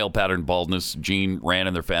dreaded male pattern baldness gene ran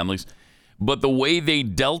in their families. But the way they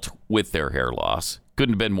dealt with their hair loss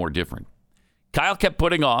couldn't have been more different. Kyle kept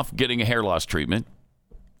putting off getting a hair loss treatment.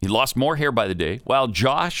 He lost more hair by the day, while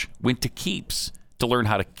Josh went to Keeps to learn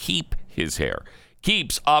how to keep his hair.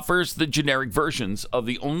 Keeps offers the generic versions of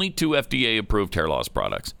the only 2 FDA-approved hair loss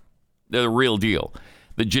products. They're the real deal.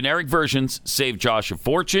 The generic versions saved Josh a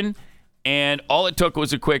fortune, and all it took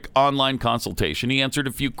was a quick online consultation. He answered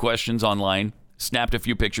a few questions online, snapped a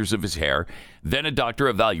few pictures of his hair. Then a doctor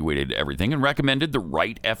evaluated everything and recommended the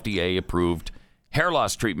right FDA-approved hair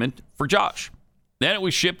loss treatment for Josh. Then it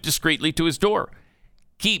was shipped discreetly to his door.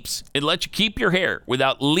 Keeps. It lets you keep your hair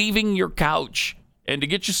without leaving your couch. And to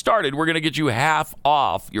get you started, we're going to get you half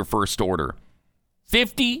off your first order.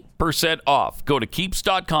 50% off. Go to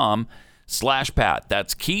keeps.com/Pat.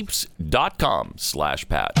 That's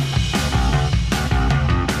keeps.com/Pat.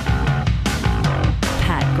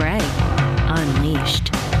 Pat Gray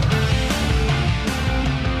Unleashed.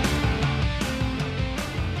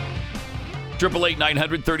 Triple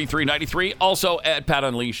 888-900-3393. Also at Pat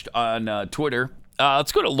Unleashed on Twitter.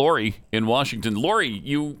 Let's go to Lori in Washington. Lori,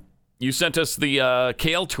 you sent us the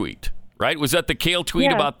kale tweet, right? Was that the kale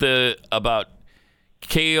tweet about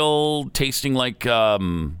kale tasting like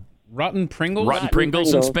rotten Pringles? Rotten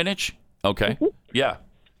Pringles and spinach? Okay. Mm-hmm. Yeah.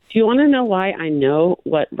 Do you want to know why I know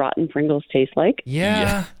what rotten Pringles taste like?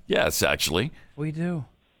 Yeah. Yes, actually. We do.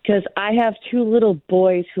 Because I have 2 little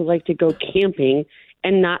boys who like to go camping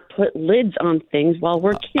and not put lids on things while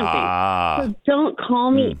we're camping. So don't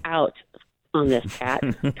call me out on this, Pat.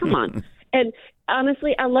 Come on. And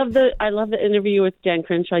honestly, I love the interview with Dan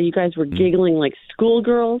Crenshaw. You guys were giggling like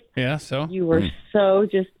schoolgirls. Yeah, so you were so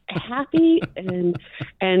just happy and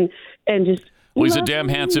just. Well, he's a damn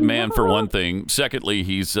handsome man for one thing. Secondly,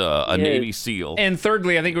 he's a Navy SEAL. And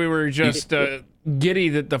thirdly, I think we were just giddy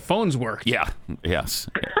that the phones worked. Yeah. Yes.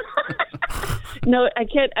 No, I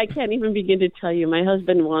can't even begin to tell you. My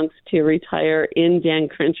husband wants to retire in Dan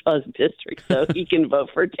Crenshaw's district so he can vote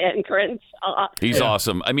for Dan Crenshaw. He's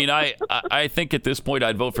awesome. I mean, I think at this point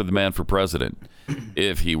I'd vote for the man for president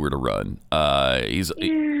if he were to run. And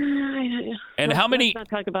And how many?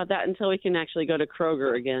 Let's not talk about that until we can actually go to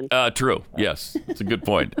Kroger again. True. Yes, it's a good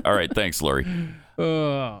point. All right, thanks, Lori.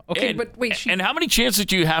 Okay, but wait. And how many chances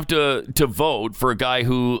do you have to vote for a guy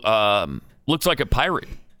who looks like a pirate?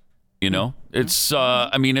 You know, it's.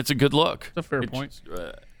 I mean, it's a good look. It's a fair point.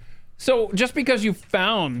 So just because you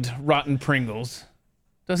found rotten Pringles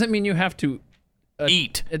doesn't mean you have to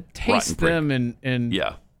eat, taste them, and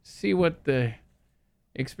see what the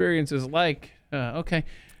experience is like. Okay.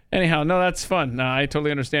 Anyhow, no, that's fun. I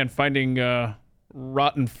totally understand finding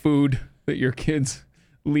rotten food that your kids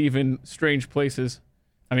leave in strange places.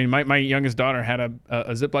 I mean, my youngest daughter had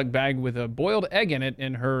a Ziploc bag with a boiled egg in it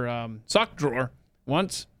in her sock drawer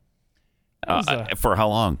once. For how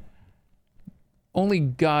long? Only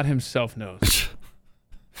God himself knows.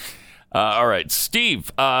 All right.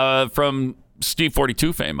 Steve from Steve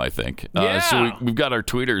 42 fame, I think. So we've got our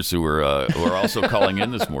tweeters who are also calling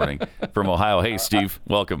in this morning from Ohio. Hey, Steve,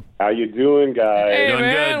 welcome. How you doing, guys? Hey, doing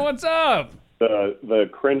man, good. What's up? The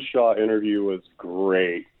Crenshaw interview was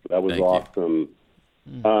great. That was awesome.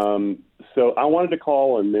 So I wanted to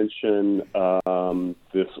call and mention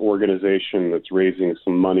this organization that's raising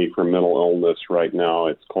some money for mental illness right now.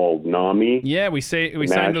 It's called NAMI. Yeah, we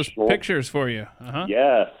signed those pictures for you. Uh-huh.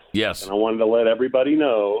 Yes. And I wanted to let everybody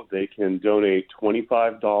know they can donate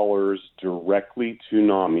 $25 directly to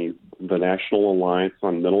NAMI, the National Alliance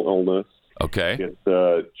on Mental Illness. Okay. It's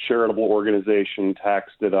a charitable organization,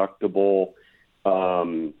 tax deductible.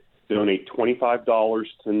 Donate $25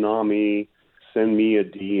 to NAMI. Send me a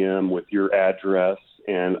DM with your address,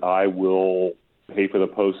 and I will pay for the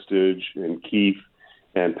postage. And Keith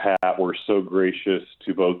and Pat were so gracious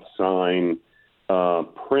to both sign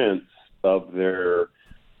prints of their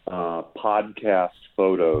podcast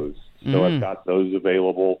photos. So I've got those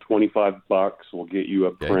available. $25 will get you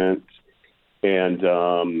a print. And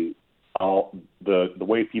the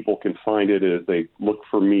way people can find it is they look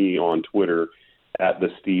for me on Twitter at the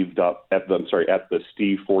Steve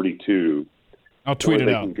 42. I'll tweet it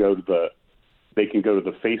out. They can go to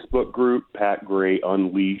the Facebook group, Pat Gray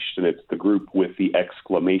Unleashed, and it's the group with the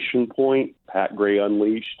exclamation point, Pat Gray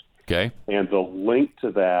Unleashed. Okay. And the link to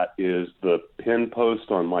that is the pin post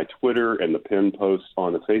on my Twitter and the pin post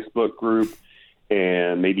on the Facebook group.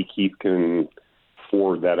 And maybe Keith can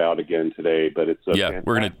forward that out again today. But it's a fantastic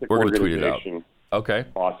we're gonna tweet it out. Okay.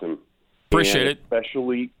 Awesome. Appreciate it.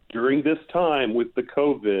 Especially during this time with the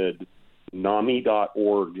COVID,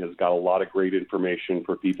 NAMI.org has got a lot of great information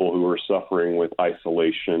for people who are suffering with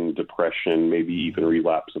isolation, depression, maybe even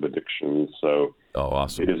relapse of addiction. So,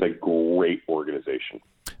 awesome! It is a great organization.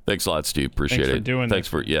 Thanks a lot, Steve. Appreciate it. Thanks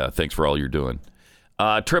for all you're doing.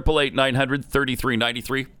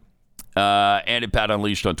 888-900-3393 and at Pat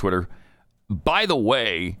Unleashed on Twitter. By the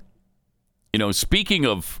way, speaking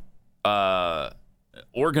of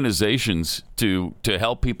organizations to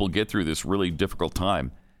help people get through this really difficult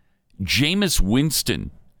time. Jameis Winston,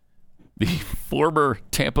 the former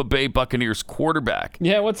Tampa Bay Buccaneers quarterback.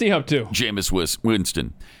 Yeah, what's he up to? Jameis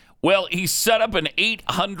Winston. Well, he set up an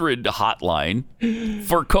 800 hotline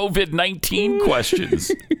for COVID-19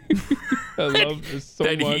 questions. I love this so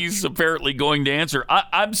much. That he's apparently going to answer.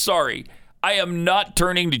 I'm sorry. I am not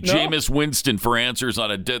turning to Jameis Winston for answers on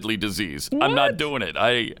a deadly disease. What? I'm not doing it.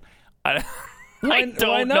 I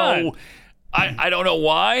don't know. I don't know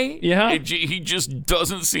why. Yeah. He just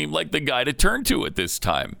doesn't seem like the guy to turn to at this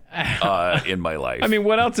time in my life. I mean,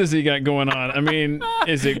 what else has he got going on? I mean,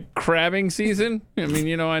 is it crabbing season? I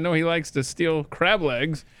mean, I know he likes to steal crab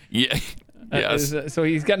legs. Yeah. Yes. So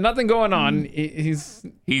he's got nothing going on.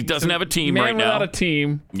 He doesn't have a team right now. Without a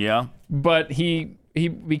team. Yeah. But he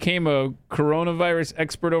became a coronavirus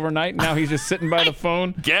expert overnight. Now he's just sitting by the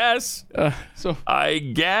phone. I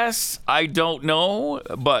guess. I don't know.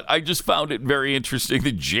 But I just found it very interesting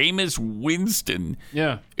that Jameis Winston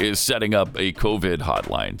is setting up a COVID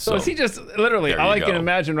hotline. So is he just literally, all I can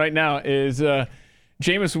imagine right now is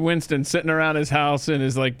Jameis Winston sitting around his house in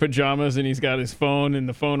his pajamas, and he's got his phone, and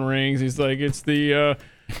the phone rings. He's like, it's the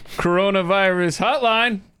coronavirus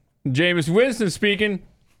hotline. Jameis Winston speaking.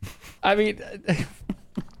 I mean,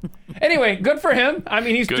 anyway, good for him. I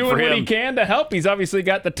mean, he's doing what he can to help. He's obviously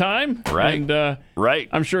got the time. Right. And, right.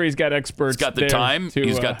 I'm sure he's got experts. He's got the time.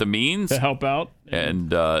 He's got the means. To help out. And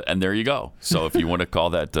there you go. So if you want to call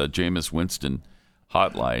that Jameis Winston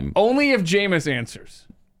hotline. Only if Jameis answers.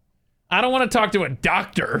 I don't want to talk to a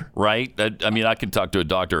doctor. Right. I mean, I can talk to a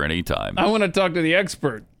doctor anytime. I want to talk to the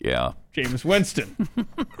expert. Yeah. Jameis Winston.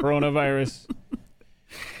 Coronavirus.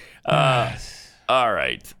 All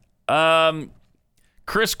right.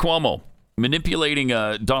 Chris Cuomo manipulating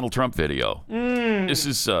a Donald Trump video. This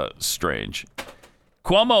is strange.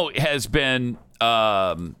 Cuomo has been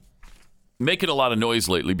making a lot of noise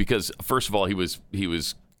lately because, first of all, he was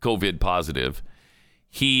COVID positive.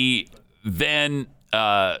 He then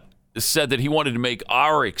said that he wanted to make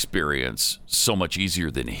our experience so much easier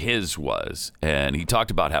than his was, and he talked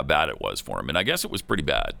about how bad it was for him, and I guess it was pretty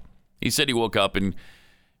bad. He said he woke up and,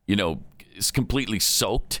 is completely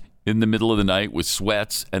soaked in the middle of the night with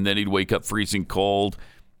sweats, and then he'd wake up freezing cold,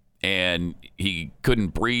 and he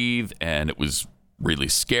couldn't breathe, and it was really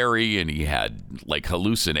scary, and he had like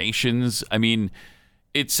hallucinations. I mean,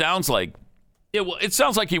 it sounds like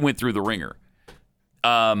he went through the ringer.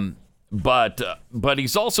 But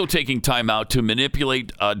he's also taking time out to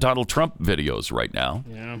manipulate Donald Trump videos right now.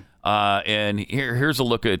 Yeah. And here's a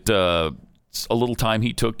look at a little time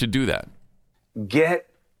he took to do that. Get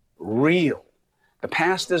real. The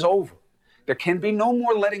past is over. There can be no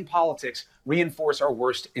more letting politics reinforce our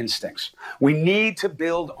worst instincts. We need to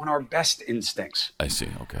build on our best instincts. I see.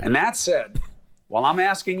 Okay. And that said, while I'm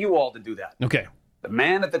asking you all to do that, okay, the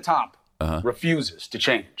man at the top refuses to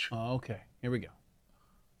change. Oh, okay. Here we go.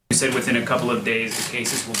 You said within a couple of days, the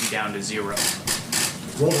cases will be down to 0.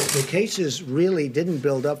 Well, the cases really didn't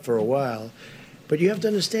build up for a while, but you have to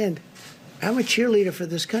understand, I'm a cheerleader for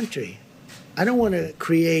this country. I don't want to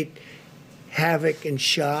create havoc and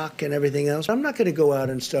shock and everything else. I'm not going to go out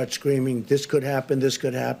and start screaming, this could happen, this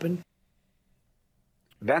could happen.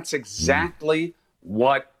 That's exactly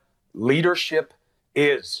what leadership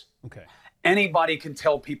is. Okay. Anybody can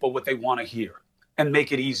tell people what they want to hear and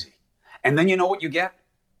make it easy. And then you know what you get?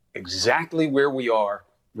 Exactly where we are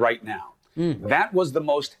right now. That was the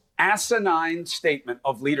most asinine statement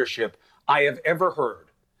of leadership I have ever heard.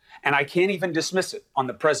 And I can't even dismiss it on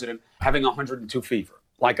the president having 102 fever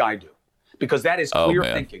like I do, because that is clear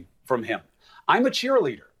thinking from him. I'm a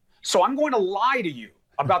cheerleader, so I'm going to lie to you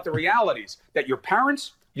about the realities that your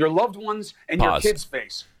parents, your loved ones, and your kids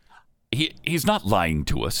face. He's not lying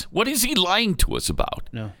to us. What is he lying to us about?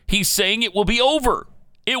 No. He's saying it will be over.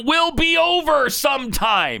 It will be over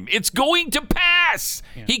sometime. It's going to pass.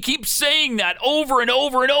 Yeah. He keeps saying that over and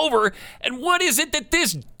over and over. And what is it that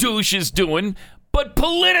this douche is doing but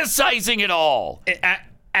politicizing it all?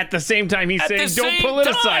 At the same time, he's saying don't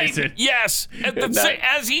politicize it. Yes.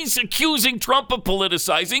 As he's accusing Trump of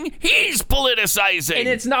politicizing, he's politicizing. And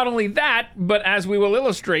it's not only that, but as we will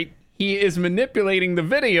illustrate, he is manipulating the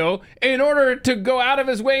video in order to go out of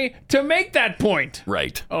his way to make that point.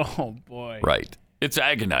 Right. Oh, boy. Right. It's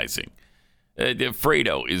agonizing.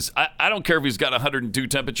 Fredo is, I don't care if he's got 102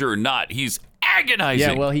 temperature or not. He's agonizing.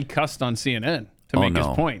 Yeah, well, he cussed on CNN to make his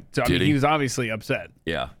point. So, he was obviously upset.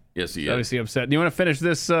 Yeah. Yes, he is. Obviously upset. Do you want to finish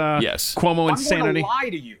this yes. Cuomo insanity? I'm going to lie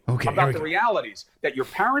to you about the realities that your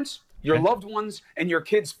parents, your loved ones, and your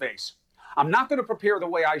kids face. I'm not going to prepare the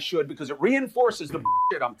way I should because it reinforces the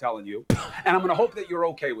shit I'm telling you, and I'm going to hope that you're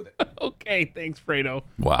okay with it. Okay, thanks, Fredo.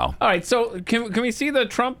 Wow. All right, so can we see the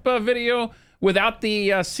Trump video without the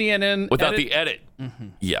CNN Without edit? the edit. Mm-hmm.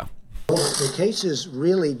 Yeah. Well, the cases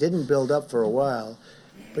really didn't build up for a while,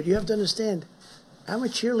 but you have to understand, I'm a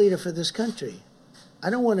cheerleader for this country. I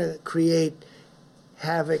don't want to create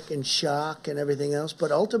havoc and shock and everything else,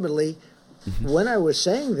 but ultimately, when I was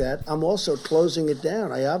saying that, I'm also closing it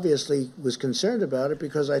down. I obviously was concerned about it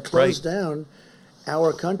because I closed down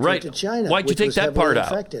our country to China. Why'd you take that part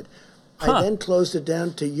out? Affected. I then closed it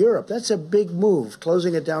down to Europe. That's a big move,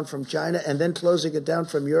 closing it down from China and then closing it down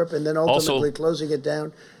from Europe and then ultimately also closing it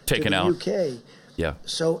down to the UK. Yeah.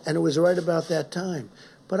 So, and it was right about that time.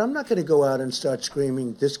 But I'm not going to go out and start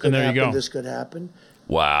screaming, this could happen, this could happen.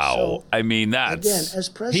 Wow. So, I mean, that's again, as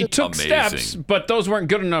president, he took steps, but those weren't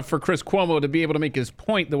good enough for Chris Cuomo to be able to make his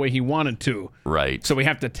point the way he wanted to. Right. So we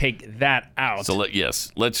have to take that out. So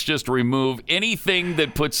let's just remove anything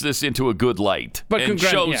that puts this into a good light, but and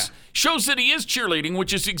shows that he is cheerleading,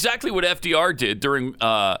 which is exactly what FDR did during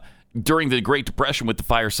the Great Depression with the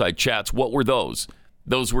fireside chats. What were those?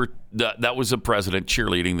 Those were that was a president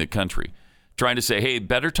cheerleading the country, trying to say, "Hey,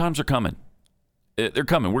 better times are coming. They're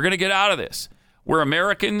coming. We're going to get out of this. We're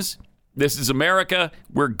Americans. This is America.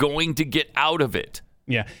 We're going to get out of it."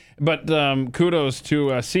 Yeah, but kudos to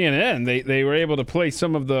CNN. They were able to play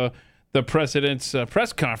some of the president's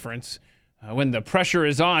press conference when the pressure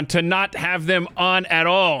is on to not have them on at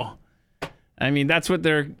all. I mean, that's what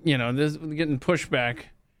they're getting pushback.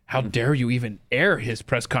 How dare you even air his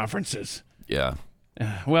press conferences? Yeah.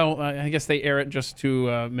 Well, I guess they air it just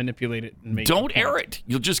to manipulate it. And make Don't air it.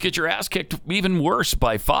 You'll just get your ass kicked even worse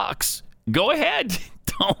by Fox. Go ahead.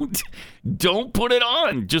 Don't put it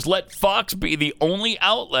on. Just let Fox be the only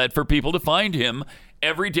outlet for people to find him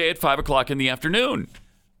every day at 5 o'clock in the afternoon.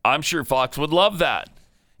 I'm sure Fox would love that.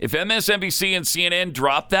 If MSNBC and CNN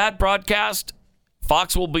drop that broadcast,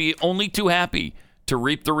 Fox will be only too happy to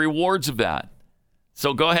reap the rewards of that.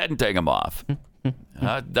 So go ahead and take them off.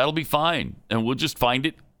 That'll be fine, and we'll just find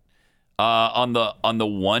it on the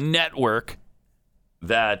one network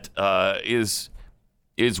that is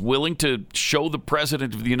willing to show the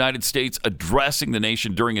president of the United States addressing the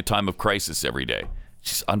nation during a time of crisis every day.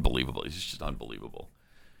 It's just unbelievable. It's just unbelievable.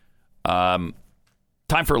 Time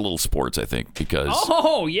for a little sports, I think, because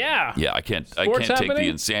yeah, I can't take the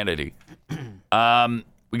insanity.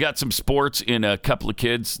 We got some sports in a couple of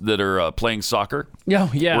kids that are playing soccer.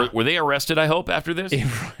 Yeah. Were they arrested, I hope, after this?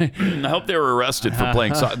 I hope they were arrested for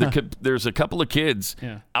playing soccer. There's a couple of kids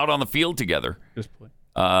out on the field together. Just play.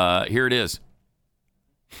 Here it is.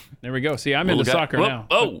 There we go. See, I'm into soccer now.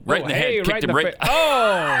 Right in the head. Kicked him right.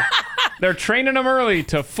 Oh, they're training them early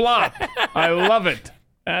to flop. I love it.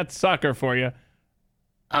 That's soccer for you.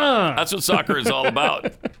 That's what soccer is all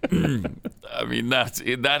about. I mean,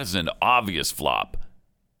 that is an obvious flop.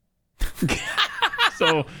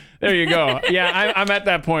 So there you go. Yeah, I'm at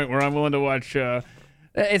that point where I'm willing to watch.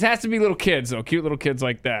 It has to be little kids, though, cute little kids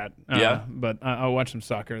like that. But I'll watch some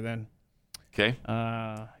soccer then. Okay.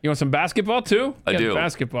 You want some basketball too? I do.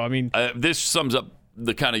 Basketball. I mean, this sums up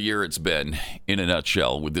the kind of year it's been in a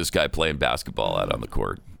nutshell with this guy playing basketball out on the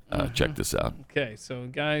court. Check this out. Okay, so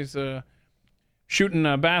guys shooting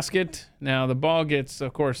a basket. Now the ball gets,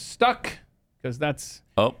 of course, stuck because that's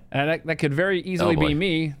that could very easily be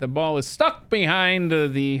me. The ball is stuck behind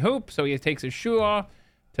the hoop, so he takes his shoe off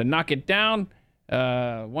to knock it down.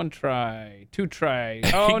 One try, two try.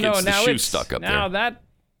 Oh no! Now it's stuck up now there. That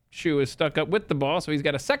shoe is stuck up with the ball, so he's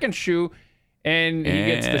got a second shoe, and he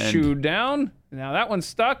gets the shoe down. Now that one's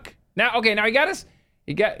stuck. Now he got his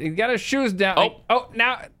shoes down.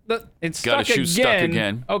 Now it's stuck got a shoe stuck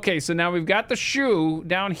again. Okay, so now we've got the shoe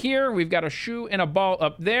down here. We've got a shoe and a ball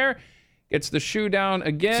up there. Gets the shoe down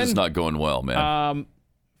again. This is not going well, man.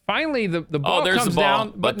 Finally, the ball there's comes the ball,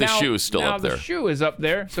 down, but the shoe is still up there. The shoe is up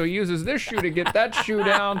there, so he uses this shoe to get that shoe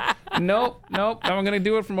down. Nope. I'm going to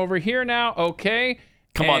do it from over here now. Okay.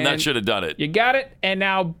 Come on, that should have done it. You got it. And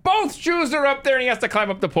now both shoes are up there, and he has to climb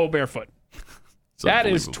up the pole barefoot. That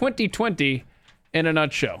is 2020 in a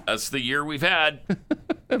nutshell. That's the year we've had.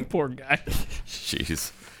 Poor guy.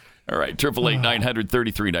 Jeez. All right,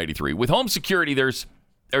 888-900-3393. With home security, there's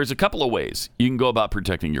a couple of ways you can go about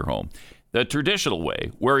protecting your home. The traditional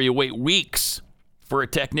way, where you wait weeks for a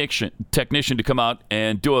technician to come out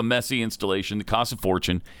and do a messy installation that costs a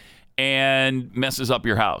fortune and messes up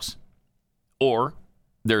your house. Or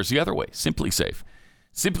there's the other way, Simply Safe.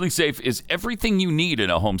 Simply Safe is everything you need in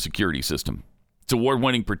a home security system. It's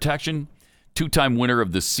award-winning protection, 2-time winner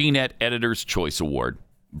of the CNET Editor's Choice Award.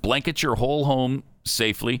 Blanket your whole home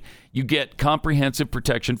safely. You get comprehensive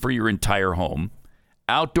protection for your entire home.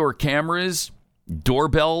 Outdoor cameras,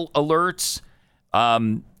 doorbell alerts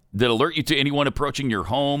that alert you to anyone approaching your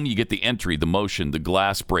home. You get the entry, the motion, the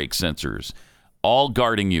glass break sensors, all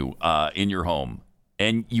guarding you in your home.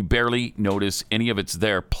 And you barely notice any of it's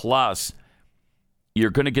there. Plus, you're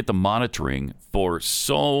going to get the monitoring for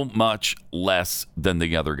so much less than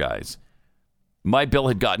the other guys. My bill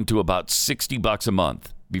had gotten to about $60 a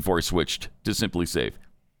month before I switched to Simply Safe.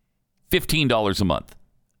 $15 a month.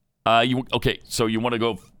 So you want to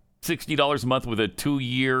go $60 a month with a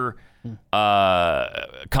 2-year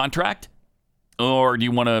contract, or do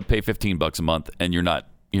you want to pay $15 a month and you're not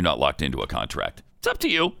locked into a contract? It's up to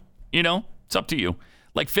you. It's up to you.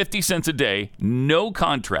 Like 50 cents a day, no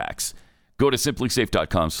contracts. Go to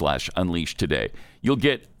simplysafe.com/unleash today. You'll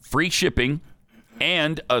get free shipping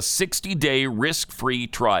and a 60-day risk-free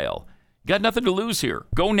trial. Got nothing to lose here.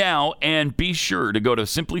 Go now and be sure to go to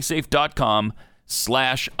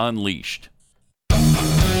simplysafe.com/unleashed.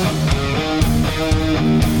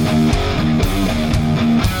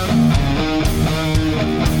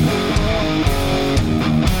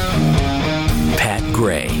 Pat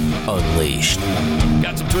Gray Unleashed.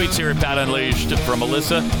 Got some tweets here at Pat Unleashed from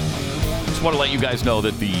Alyssa. Just want to let you guys know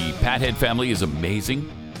that the Pathead family is amazing.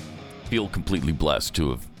 Feel completely blessed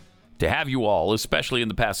to have you all, especially in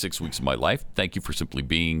the past 6 weeks of my life. Thank you for simply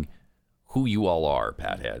being who you all are,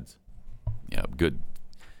 Patheads. Yeah, good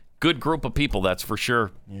group of people, that's for sure.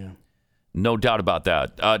 Yeah. No doubt about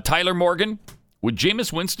that. Tyler Morgan, would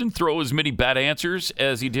Jameis Winston throw as many bad answers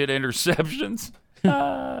as he did interceptions?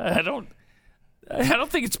 I don't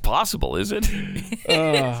think it's possible, is it?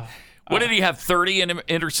 What did he have, 30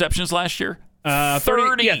 interceptions last year?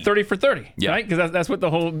 30. Yeah, 30 for 30. Yeah. Right? Because that's what the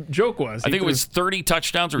whole joke was. I think it was 30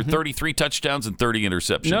 touchdowns or 33 touchdowns and 30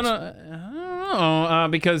 interceptions. No,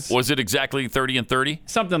 because... Was it exactly 30 and 30?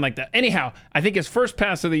 Something like that. Anyhow, I think his first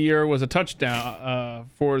pass of the year was a touchdown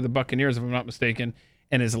for the Buccaneers, if I'm not mistaken.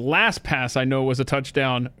 And his last pass, I know, was a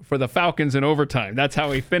touchdown for the Falcons in overtime. That's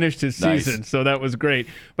how he finished his season. Nice. So that was great.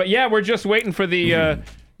 But yeah, we're just waiting for the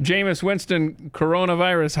Jameis Winston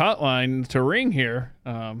coronavirus hotline to ring here.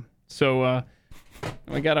 So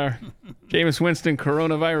we got our Jameis Winston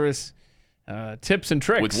coronavirus tips and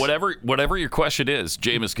tricks. With whatever your question is,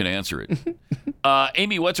 Jameis can answer it.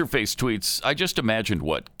 Amy What's-Her-Face tweets, I just imagined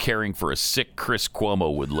what caring for a sick Chris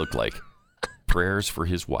Cuomo would look like. Prayers for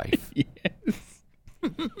his wife. Yes.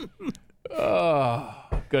 Oh,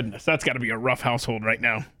 goodness. That's got to be a rough household right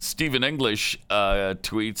now. Stephen English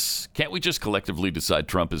tweets, can't we just collectively decide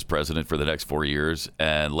Trump is president for the next 4 years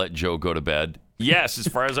and let Joe go to bed? Yes, as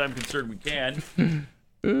far as I'm concerned, we can.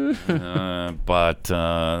 But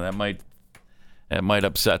that might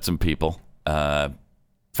upset some people. As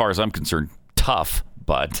far as I'm concerned, tough,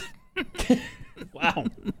 but... Wow.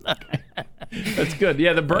 That's good.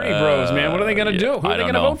 Yeah, the Bernie bros, man. What are they going to do? Who are they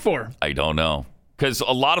going to vote for? I don't know. Because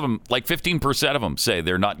a lot of them, like 15% of them, say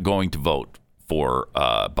they're not going to vote for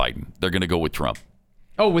Biden. They're going to go with Trump.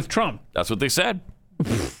 Oh, with Trump. That's what they said.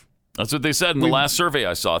 That's what they said in the last survey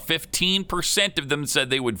I saw. 15% of them said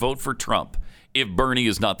they would vote for Trump if Bernie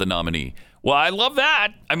is not the nominee. Well, I love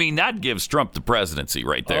that. I mean, that gives Trump the presidency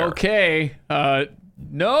right there. Okay.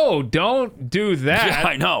 No, don't do that. Yeah,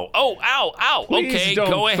 I know. Oh, ow. Please okay, don't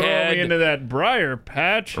go throw ahead. me into that briar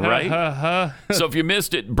patch. Right? So if you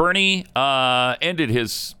missed it, Bernie ended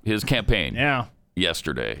his campaign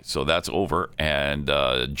yesterday. So that's over. And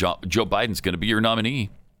Joe Biden's going to be your nominee.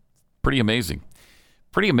 Pretty amazing.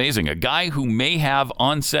 A guy who may have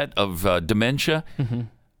onset of dementia. Mm-hmm.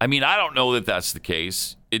 I mean, I don't know that that's the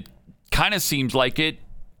case. It kind of seems like it.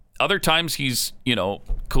 Other times he's,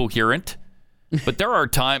 coherent. But there are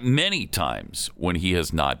many times when he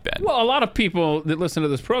has not been. Well, a lot of people that listen to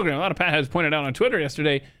this program, a lot of Pat has pointed out on Twitter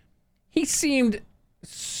yesterday, he seemed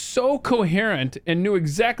so coherent and knew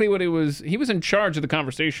exactly what it was. He was in charge of the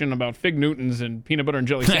conversation about Fig Newtons and peanut butter and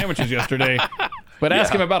jelly sandwiches yesterday. But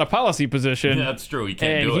ask him about a policy position. Yeah, that's true. He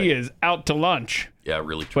can't do it. And he is out to lunch. Yeah,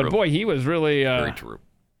 really true. But boy, he was really... very true.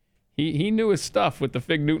 He knew his stuff with the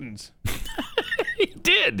Fig Newtons. He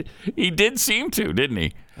did. He did seem to, didn't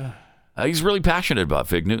he? He's really passionate about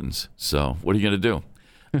Fig Newtons. So what are you going to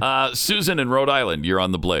do? Susan in Rhode Island, you're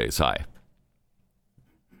on the Blaze. Hi.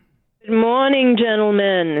 Good morning,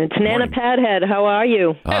 gentlemen. It's Nana Padhead. How are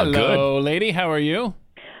you? Hello, lady. How are you?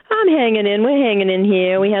 I'm hanging in. We're hanging in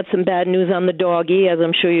here. We had some bad news on the doggie, as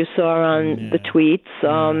I'm sure you saw on the tweets.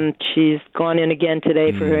 She's gone in again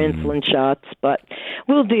today for her insulin shots, but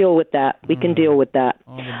we'll deal with that. We can deal with that.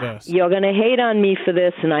 All the best. You're going to hate on me for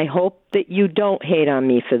this, and I hope that you don't hate on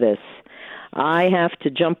me for this. I have to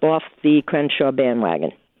jump off the Crenshaw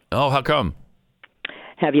bandwagon. Oh, how come?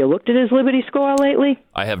 Have you looked at his Liberty score lately?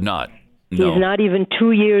 I have not. No. He's not even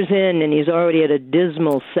 2 years in, and he's already at a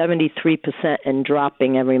dismal 73% and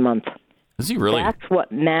dropping every month. Is he really? That's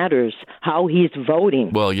what matters, how he's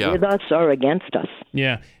voting. Well, yeah. With us or against us.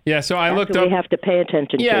 Yeah. So I That's looked what up. we have to pay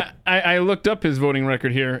attention to. Yeah, I looked up his voting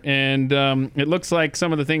record here, and it looks like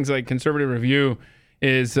some of the things like Conservative Review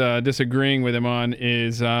is disagreeing with him on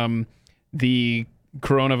is the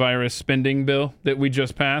coronavirus spending bill that we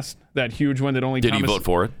just passed, that huge one that only Did he vote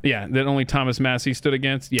for it? Yeah, that only Thomas Massey stood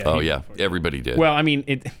against. Yeah. Oh, yeah. Everybody did. Well, I mean,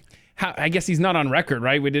 I guess he's not on record,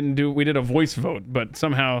 right? We did a voice vote, but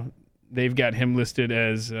somehow they've got him listed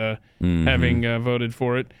as having voted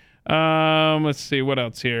for it. Let's see, what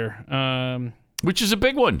else here? Which is a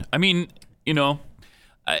big one. I mean,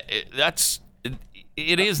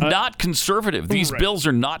 it is not conservative. These bills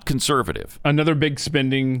are not conservative. Another big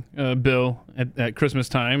spending bill at Christmas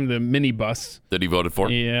time, the minibus. That he voted for?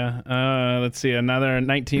 Yeah. Let's see, another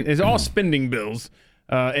 19. It's all spending bills.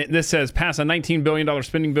 This says pass a $19 billion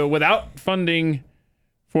spending bill without funding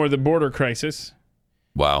for the border crisis.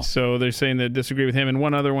 Wow. So they're saying they disagree with him. And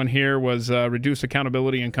one other one here was reduce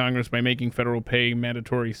accountability in Congress by making federal pay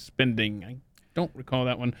mandatory spending. I don't recall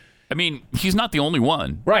that one. I mean, he's not the only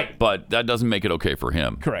one. Right. But that doesn't make it okay for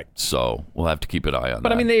him. Correct. So we'll have to keep an eye on that.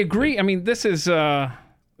 But I mean, they agree. I mean, this is,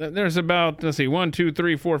 there's about, let's see, 1, 2,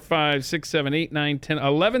 3, 4, 5, 6, 7, 8, 9, 10,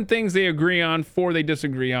 11 things they agree on, 4 they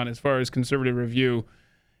disagree on as far as Conservative Review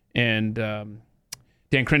and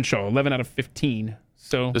Dan Crenshaw, 11 out of 15.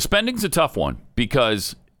 So the spending's a tough one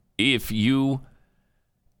because if you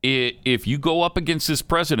go up against this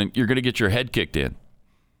president, you're going to get your head kicked in.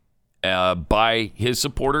 By his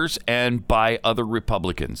supporters and by other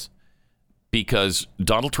Republicans. Because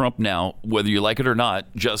Donald Trump now, whether you like it or not,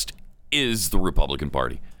 just is the Republican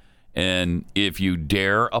Party. And if you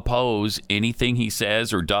dare oppose anything he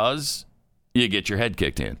says or does, you get your head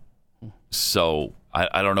kicked in. So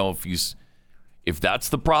I don't know if that's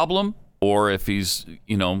the problem or if he's,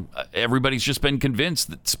 everybody's just been convinced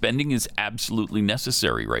that spending is absolutely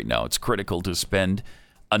necessary right now. It's critical to spend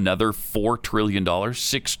another $4 trillion,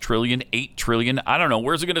 $6 trillion, $8 trillion. I don't know.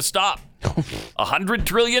 Where's it going to stop? $100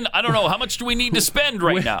 trillion? I don't know. How much do we need to spend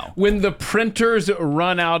right now? When the printers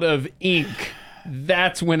run out of ink,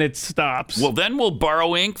 that's when it stops. Well, then we'll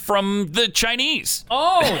borrow ink from the Chinese.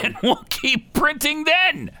 Oh. And we'll keep printing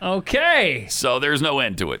then. Okay. So there's no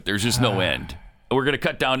end to it. There's just no end. We're going to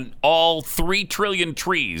cut down all 3 trillion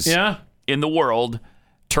trees in the world,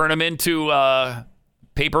 turn them into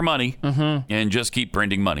paper money, and just keep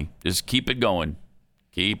printing money. Just keep it going.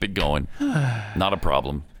 Keep it going. Not a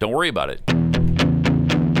problem. Don't worry about it.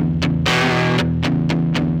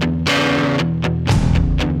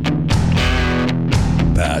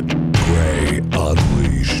 Pat Gray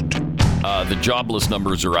Unleashed. The jobless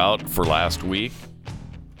numbers are out for last week.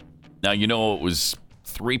 Now, it was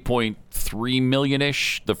 3.3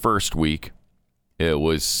 million-ish the first week. It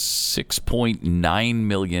was 6.9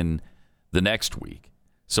 million the next week.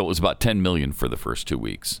 So it was about 10 million for the first 2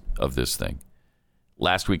 weeks of this thing.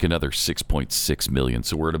 Last week, another 6.6 million.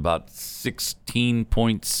 So we're at about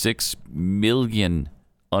 16.6 million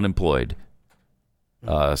unemployed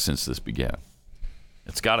since this began.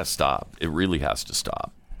 It's got to stop. It really has to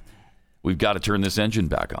stop. We've got to turn this engine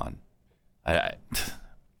back on. I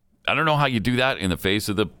don't know how you do that in the face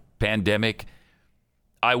of the pandemic.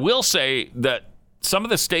 I will say that some of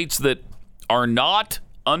the states that are not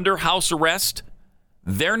under house arrest,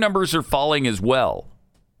 their numbers are falling as well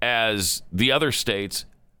as the other states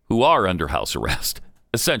who are under house arrest,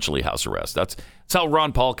 essentially house arrest. That's how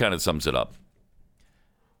Ron Paul kind of sums it up.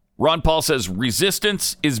 Ron Paul says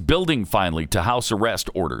resistance is building finally to house arrest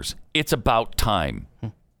orders. It's about time.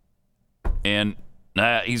 And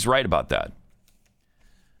he's right about that.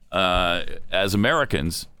 As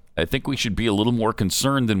Americans, I think we should be a little more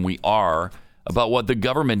concerned than we are about what the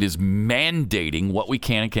government is mandating, what we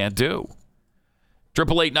can and can't do.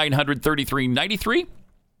 888-900-3393.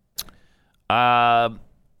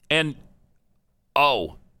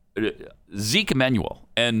 Zeke Emanuel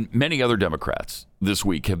and many other Democrats this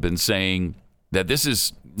week have been saying that this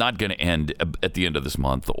is not going to end at the end of this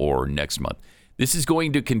month or next month. This is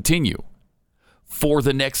going to continue for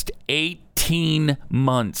the next 18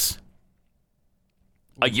 months.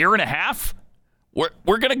 A year and a half? We're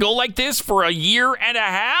going to go like this for a year and a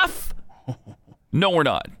half? No, we're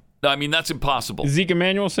not. I mean, that's impossible. Is Zeke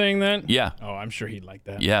Emanuel saying that? Yeah. Oh, I'm sure he'd like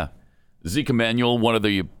that. Yeah. Zeke Emanuel, one of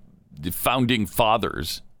the founding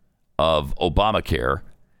fathers of Obamacare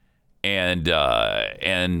and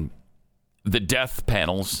the death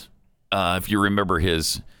panels. If you remember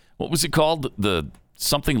what was it called? The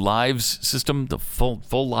something lives system, the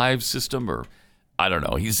full lives system, or I don't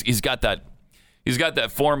know. He's got that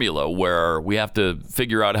formula where we have to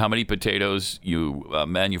figure out how many potatoes you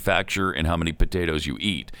manufacture and how many potatoes you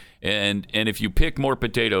eat. And if you pick more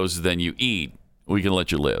potatoes than you eat, we can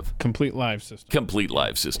let you live. Complete live system. Complete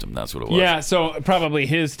live system. That's what it was. Yeah, so probably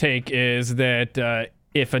his take is that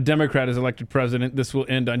if a Democrat is elected president, this will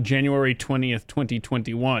end on January 20th,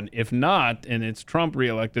 2021. If not, and it's Trump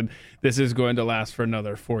reelected, this is going to last for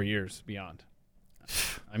another 4 years beyond.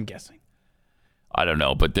 I'm guessing. I don't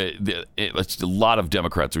know, but a lot of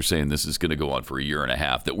Democrats are saying this is going to go on for a year and a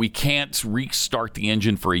half, that we can't restart the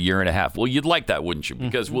engine for a year and a half. Well, you'd like that, wouldn't you?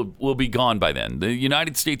 Because we'll be gone by then. The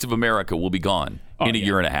United States of America will be gone in a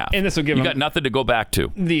year and a half. And this will give you them got nothing to go back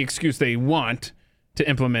to. The excuse they want to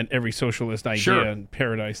implement every socialist idea and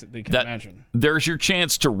paradise that they can imagine. There's your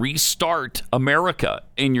chance to restart America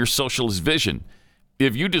in your socialist vision.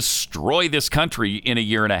 If you destroy this country in a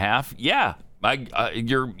year and a half, you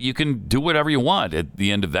can do whatever you want at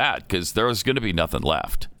the end of that, because there's going to be nothing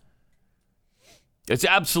left. It's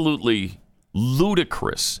absolutely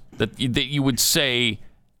ludicrous that you would say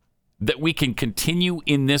that we can continue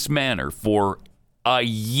in this manner for a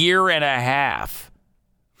year and a half.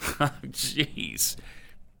 Jeez.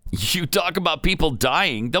 You talk about people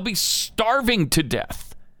dying, they'll be starving to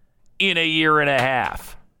death in a year and a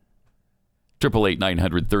half.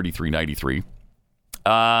 888-900-3393.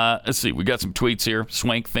 Let's see. We got some tweets here.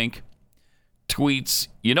 Swank Think tweets.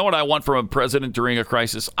 You know what I want from a president during a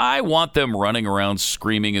crisis? I want them running around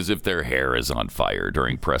screaming as if their hair is on fire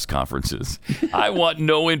during press conferences. I want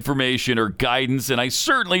no information or guidance, and I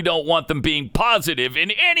certainly don't want them being positive in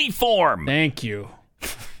any form. Thank you.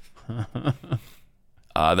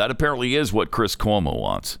 That apparently is what Chris Cuomo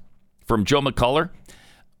wants. From Joe McCullough.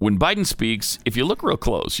 When Biden speaks, if you look real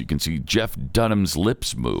close, you can see Jeff Dunham's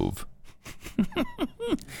lips move.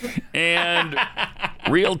 And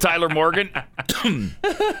real Tyler Morgan.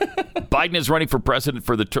 Biden is running for president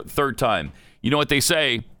for the third time. You know what they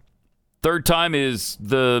say? Third time is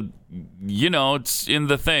it's in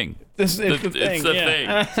the thing. It's the thing.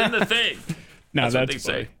 It's in the thing. No, that's what they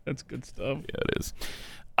funny. say. That's good stuff. Yeah, it is.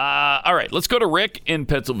 All right, let's go to Rick in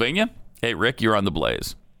Pennsylvania. Hey, Rick, you're on the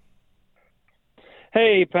Blaze.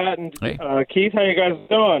 Hey, Pat and Keith, how you guys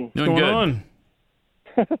doing? Doing good. On?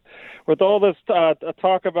 With all this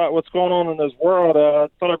talk about what's going on in this world,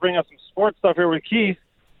 thought I'd bring up some sports stuff here with Keith.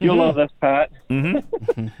 You'll love this, Pat.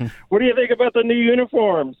 Mm-hmm. What do you think about the new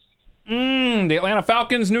uniforms? The Atlanta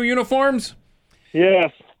Falcons' new uniforms?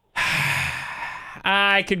 Yes.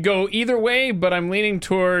 I could go either way, but I'm leaning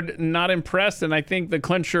toward not impressed, and I think the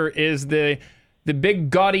clincher is the big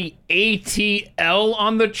gaudy ATL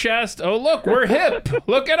on the chest. Oh, look, we're hip.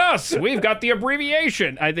 Look at us. We've got the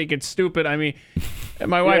abbreviation. I think it's stupid. I mean,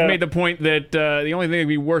 my wife made the point that the only thing that would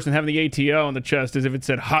be worse than having the ATL on the chest is if it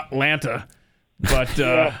said Hotlanta. But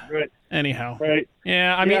anyhow. Right.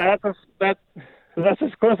 Yeah, I mean. That's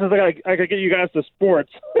as close as I could get you guys to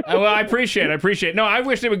sports. Well, I appreciate it. No, I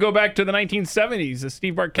wish they would go back to the 1970s, the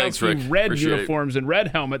Steve Bartkowski red uniforms and red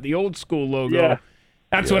helmet, the old school logo. Yeah.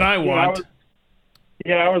 That's what I want.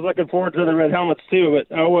 I was looking forward to the red helmets too, but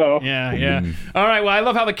oh well. Yeah. All right, well, I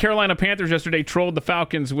love how the Carolina Panthers yesterday trolled the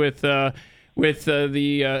Falcons with the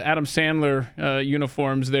Adam Sandler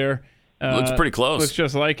uniforms there. Looks pretty close. Looks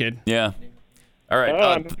just like it. Yeah. All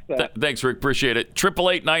right. Thanks, Rick. Appreciate it.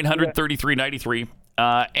 888-900-3393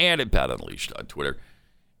 and at Pat Unleashed on Twitter.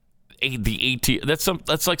 The AT. That's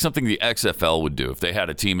like something the XFL would do if they had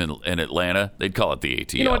a team in Atlanta. They'd call it the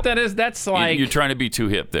ATL. You know what that is? That's like you're trying to be too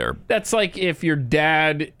hip there. That's like if your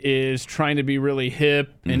dad is trying to be really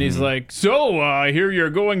hip and he's like, "So I hear you're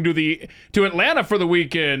going to Atlanta for the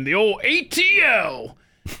weekend. The old ATL."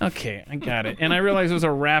 Okay, I got it. And I realized it was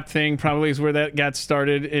a rap thing. Probably is where that got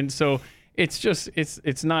started. And so. It's just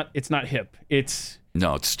it's not hip. It's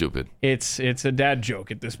stupid. It's a dad joke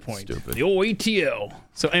at this point. Stupid. The old ATL.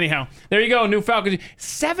 So anyhow, there you go. New Falcons.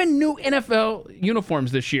 7 new NFL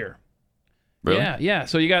uniforms this year. Really? Yeah.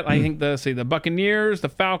 So you got I think the Buccaneers, the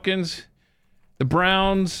Falcons, the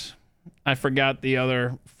Browns. I forgot the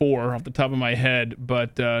other 4 off the top of my head,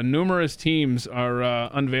 but numerous teams are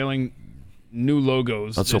unveiling new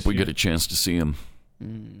logos. Let's hope we get a chance to see them.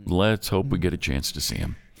 Let's hope we get a chance to see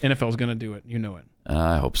them. NFL's going to do it. You know it.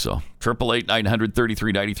 I hope so.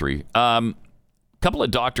 888-900-3393. Couple of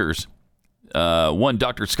doctors. One,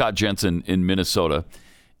 Dr. Scott Jensen in Minnesota,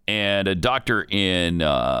 and a doctor in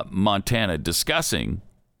Montana discussing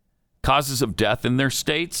causes of death in their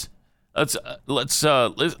states. Let's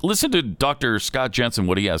listen to Dr. Scott Jensen,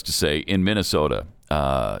 what he has to say in Minnesota,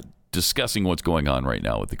 discussing what's going on right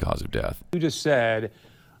now with the cause of death. You just said,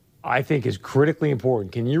 I think is critically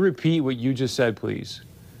important. Can you repeat what you just said, please?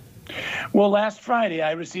 Well, last Friday,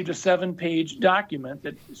 I received a 7-page document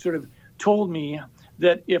that sort of told me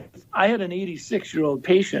that if I had an 86-year-old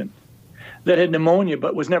patient that had pneumonia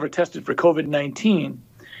but was never tested for COVID-19,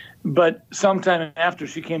 but sometime after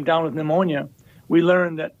she came down with pneumonia, we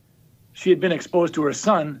learned that she had been exposed to her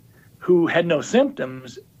son who had no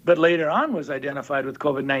symptoms, but later on was identified with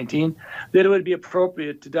COVID-19, that it would be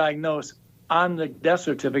appropriate to diagnose on the death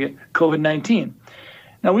certificate COVID-19.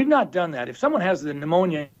 Now, we've not done that. If someone has the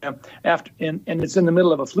pneumonia after and it's in the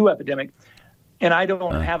middle of a flu epidemic, and I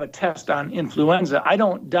don't have a test on influenza, I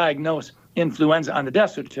don't diagnose influenza on the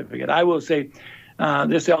death certificate. I will say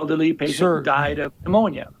this elderly patient died of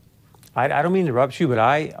pneumonia. I don't mean to interrupt you, but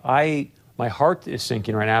my heart is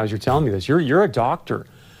sinking right now as you're telling me this. You're a doctor.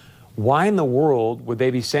 Why in the world would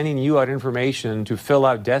they be sending you out information to fill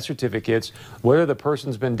out death certificates, whether the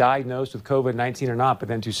person's been diagnosed with COVID-19 or not, but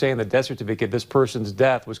then to say in the death certificate this person's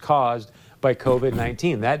death was caused by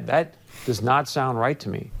COVID-19? That does not sound right to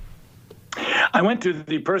me. I went to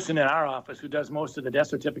the person in our office who does most of the death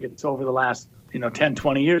certificates over the last 10,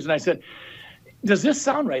 20 years, and I said, does this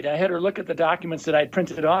sound right? I had her look at the documents that I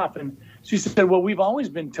printed off, and she said, well, we've always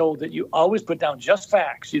been told that you always put down just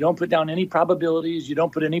facts. You don't put down any probabilities. You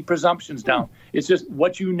don't put any presumptions down. It's just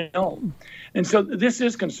what you know. And so this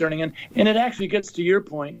is concerning. And it actually gets to your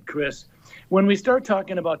point, Chris. When we start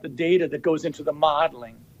talking about the data that goes into the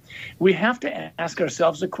modeling, we have to ask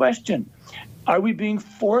ourselves a question. Are we being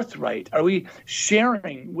forthright? Are we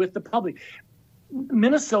sharing with the public?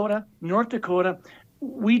 Minnesota, North Dakota,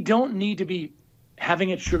 we don't need to be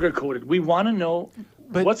having it sugar-coated. We want to know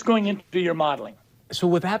what's going into your modeling. So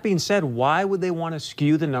with that being said, why would they want to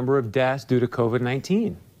skew the number of deaths due to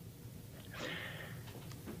COVID-19?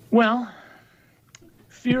 Well,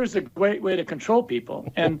 fear is a great way to control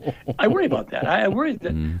people. And I worry about that. I worry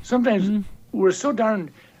that sometimes we're so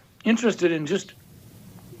darn interested in just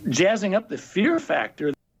jazzing up the fear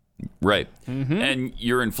factor. Right. And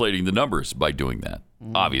you're inflating the numbers by doing that.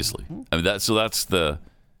 obviously. I mean, that's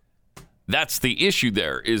the issue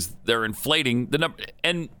there, is they're inflating the number.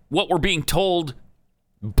 And what we're being told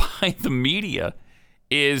by the media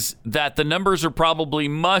is that the numbers are probably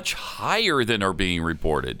much higher than are being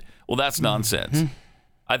reported. Well, that's nonsense.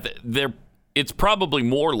 It's probably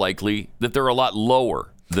more likely that they're a lot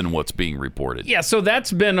lower than what's being reported. Yeah, so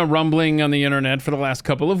that's been a rumbling on the internet for the last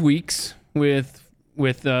couple of weeks with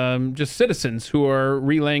just citizens who are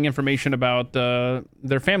relaying information about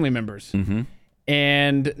their family members. Mm-hmm.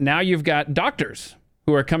 And now you've got doctors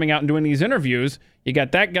who are coming out and doing these interviews. You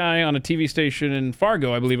got that guy on a TV station in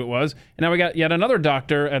Fargo, I believe it was. And now we got yet another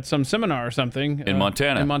doctor at some seminar or something. In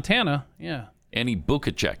Montana. In Montana, yeah. Annie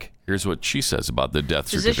Bukacek. Here's what she says about the death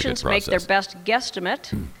certificate Physicians process. make their best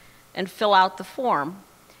guesstimate and fill out the form.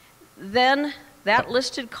 Then that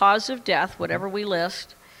listed cause of death, whatever we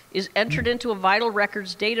list, is entered into a vital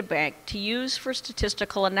records data bank to use for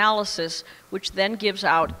statistical analysis, which then gives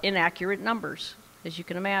out inaccurate numbers, as you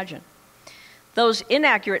can imagine. Those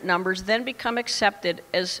inaccurate numbers then become accepted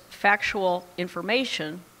as factual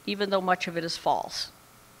information, even though much of it is false.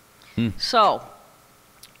 So,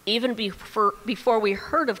 even before we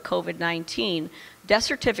heard of COVID-19, death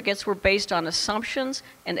certificates were based on assumptions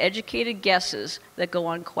and educated guesses that go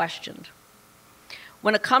unquestioned.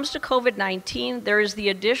 When it comes to COVID-19, there is the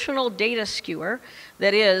additional data skewer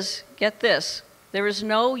that is, get this, there is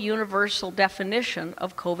no universal definition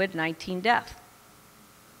of COVID-19 death.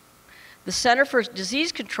 The Center for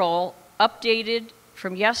Disease Control, updated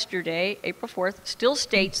from yesterday, April 4th, still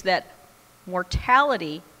states that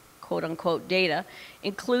mortality, quote-unquote, data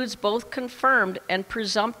includes both confirmed and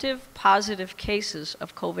presumptive positive cases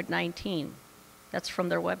of COVID-19. That's from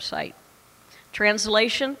their website.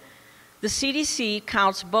 Translation, the CDC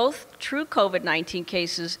counts both true COVID-19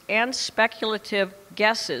 cases and speculative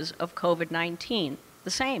guesses of COVID-19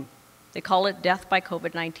 the same. They call it death by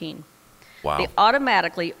COVID-19. Wow. They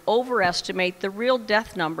automatically overestimate the real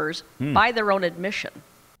death numbers by their own admission.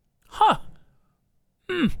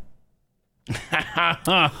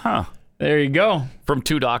 There you go. From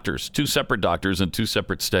two separate doctors in two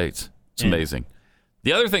separate states. It's amazing.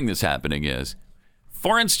 The other thing that's happening is,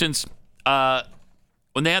 for instance,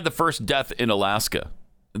 when they had the first death in Alaska,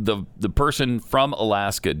 the person from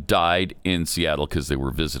Alaska died in Seattle because they were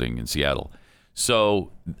visiting in Seattle.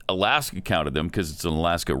 So Alaska counted them because it's an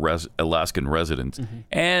Alaskan resident,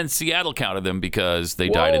 and Seattle counted them because they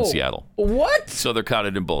died in Seattle. What? So they're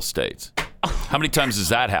counted in both states. How many times has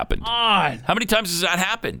that happened? How many times has that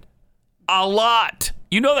happened? A lot.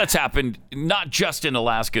 You know that's happened not just in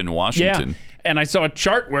Alaska and Washington. Yeah. And I saw a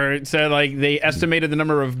chart where it said like they estimated the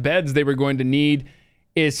number of beds they were going to need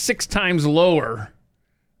is 6 times lower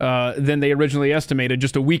than they originally estimated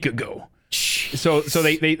just a week ago. So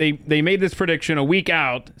they made this prediction a week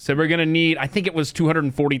out. Said we're going to need, I think it was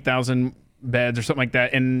 240,000 beds or something like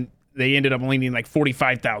that, and they ended up only needing like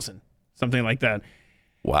 45,000, something like that.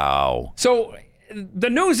 Wow. So the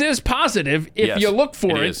news is positive if you look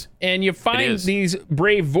for it and you find these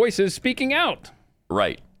brave voices speaking out.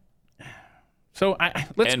 Right. So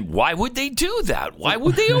and why would they do that? Why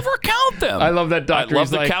would they overcount them? I love that doctor. I love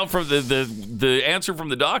the count from the answer from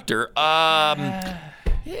the doctor.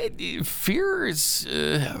 Fear is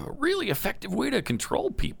a really effective way to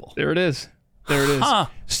control people. There it is.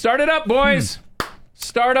 Start it up, boys.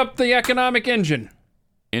 Start up the economic engine.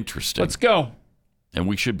 Interesting. Let's go. And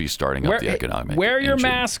we should be starting up the economic engine. Wear your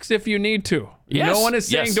masks if you need to. Yes, no one is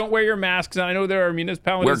saying don't wear your masks. And I know there are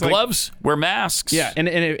municipalities wear gloves, wear masks. Yeah, and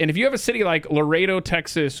if you have a city like Laredo,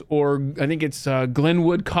 Texas, or I think it's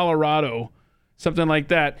Glenwood, Colorado, something like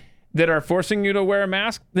that are forcing you to wear a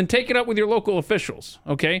mask, then take it up with your local officials,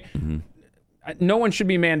 okay? No one should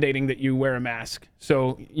be mandating that you wear a mask.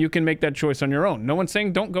 So you can make that choice on your own. No one's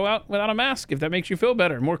saying don't go out without a mask if that makes you feel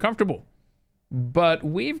better, more comfortable. But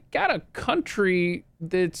we've got a country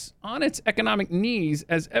that's on its economic knees,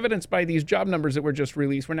 as evidenced by these job numbers that were just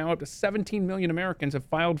released. We're now up to 17 million Americans have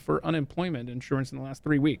filed for unemployment insurance in the last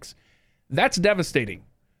 3 weeks. That's devastating.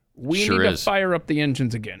 We need to fire up the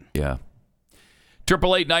engines again. Yeah.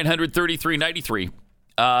 888-900-3393.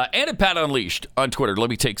 And at Pat Unleashed on Twitter. Let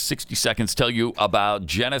me take 60 seconds to tell you about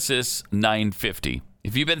Genesis 950.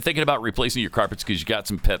 If you've been thinking about replacing your carpets because you got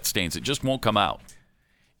some pet stains that just won't come out,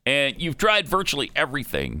 and you've tried virtually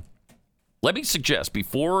everything, let me suggest,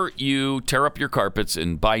 before you tear up your carpets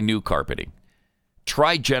and buy new carpeting,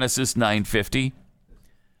 try Genesis 950.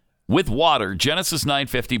 With water, Genesis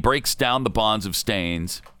 950 breaks down the bonds of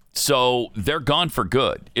stains, so they're gone for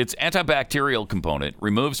good. Its antibacterial component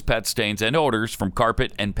removes pet stains and odors from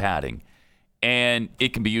carpet and padding. And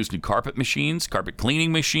it can be used in carpet machines, carpet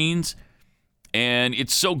cleaning machines. And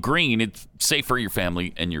it's so green, it's safe for your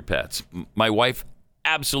family and your pets. My wife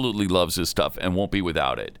absolutely loves this stuff and won't be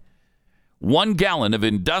without it. 1 gallon of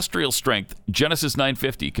industrial strength Genesis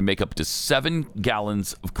 950 can make up to 7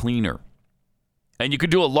 gallons of cleaner. And you could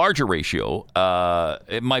do a larger ratio.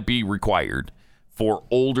 It might be required for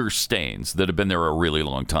older stains that have been there a really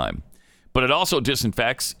long time. But it also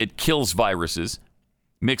disinfects. It kills viruses.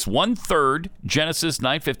 Mix 1/3 Genesis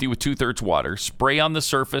 950 with 2/3 water. Spray on the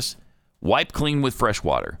surface. Wipe clean with fresh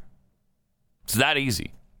water. It's that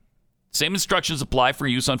easy. Same instructions apply for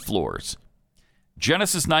use on floors.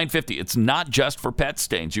 Genesis 950, it's not just for pet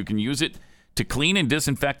stains. You can use it to clean and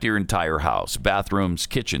disinfect your entire house. Bathrooms,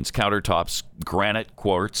 kitchens, countertops, granite,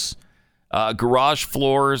 quartz, garage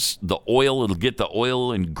floors, the oil. It'll get the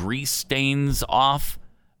oil and grease stains off.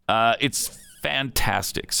 It's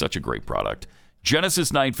fantastic. Such a great product.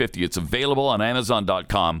 Genesis 950, it's available on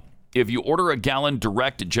Amazon.com. If you order a gallon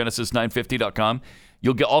direct at Genesis950.com,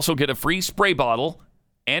 you'll also get a free spray bottle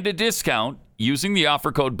and a discount using the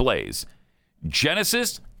offer code BLAZE.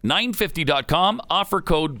 Genesis950.com, offer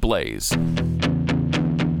code BLAZE.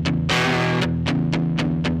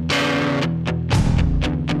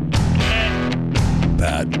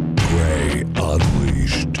 Pat Gray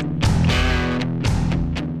Unleashed.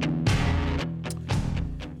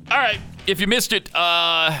 All right, if you missed it,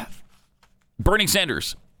 Bernie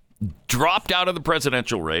Sanders dropped out of the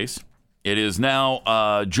presidential race. It is now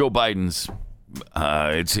Joe Biden's.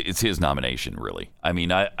 It's his nomination, really. I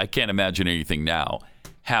mean, I can't imagine anything now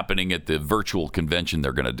happening at the virtual convention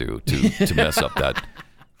they're going to do to mess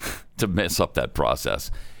up that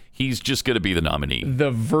process. He's just going to be the nominee.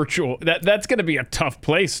 The virtual that's going to be a tough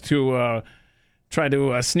place to try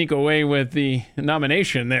to sneak away with the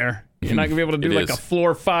nomination there. You're not going to be able to do like a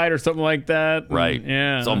floor fight or something like that. Right.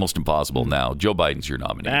 Yeah. It's almost impossible now. Joe Biden's your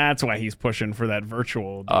nominee. That's why he's pushing for that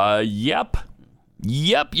virtual. Yep.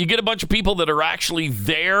 You get a bunch of people that are actually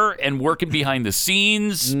there and working behind the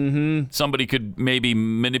scenes. Mm-hmm. Somebody could maybe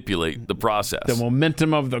manipulate the process. The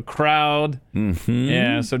momentum of the crowd. Mm-hmm.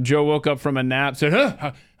 Yeah. So Joe woke up from a nap, said,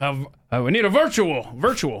 we need a virtual.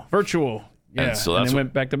 Yeah. And so that's then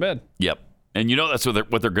went back to bed. Yep. And that's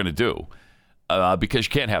what they're going to do. Because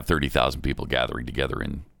you can't have 30,000 people gathering together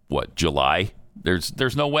in, July?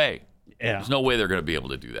 There's no way. Yeah. There's no way they're going to be able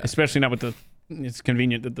to do that. Especially not with it's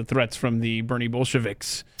convenient that the threats from the Bernie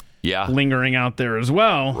Bolsheviks lingering out there as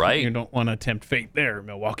well. Right. You don't want to tempt fate there,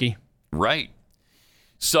 Milwaukee. Right.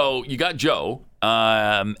 So you got Joe,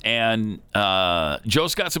 and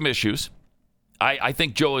Joe's got some issues. I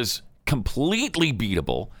think Joe is completely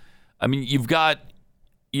beatable. I mean, you've got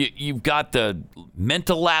the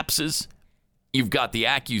mental lapses. You've got the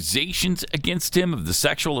accusations against him of the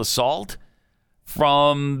sexual assault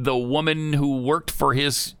from the woman who worked for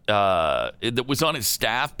his, that was on his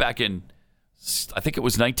staff back in, I think it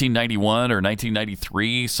was 1991 or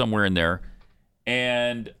 1993, somewhere in there.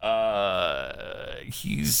 And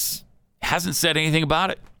hasn't said anything about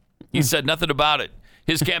it. He said nothing about it.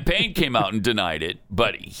 His campaign came out and denied it,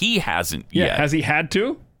 but he hasn't yet. Has he had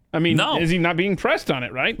to? I mean, no. Is he not being pressed on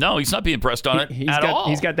it, right? No, he's not being pressed on it at all.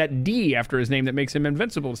 He's got that D after his name that makes him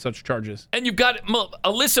invincible to such charges. And you've got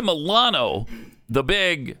Alyssa Milano, the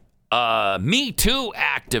big Me Too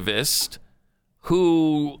activist,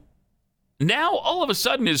 who now all of a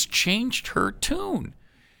sudden has changed her tune.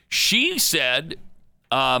 She said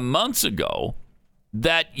months ago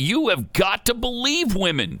that you have got to believe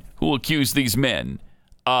women who accuse these men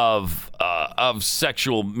of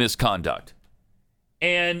sexual misconduct.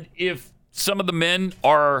 And if some of the men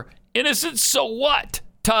are innocent, so what?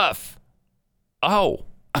 Tough. Oh,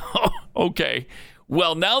 okay.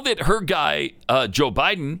 Well, now that her guy, Joe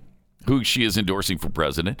Biden, who she is endorsing for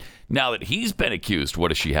president, now that he's been accused, what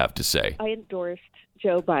does she have to say? I endorsed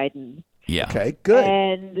Joe Biden. Yeah. Okay, good.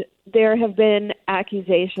 And there have been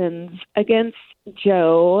accusations against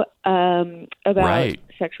Joe about about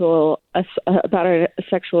a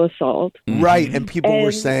sexual assault. Right, and people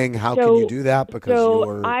were saying, "How can you do that?" Because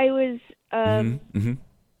you're. I was. I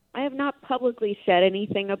have not publicly said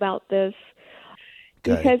anything about this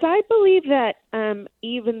because I believe that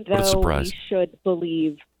even though we should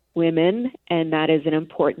believe women, and that is an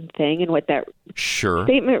important thing, and what that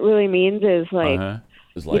statement really means is for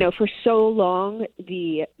so long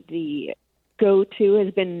the go-to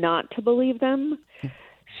has been not to believe them.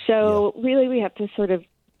 So really we have to sort of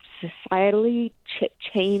societally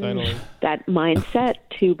change that mindset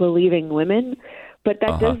to believing women. But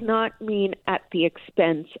that does not mean at the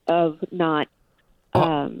expense of not,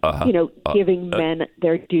 giving men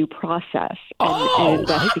their due process and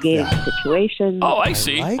investigating situations. Oh, I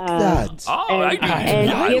see. I like that.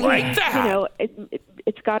 I like that.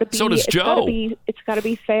 it's got to be. So does Joe. It's got to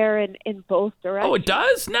be fair in both directions. Oh, it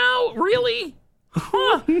does now? Really?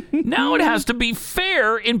 Huh. Now it has to be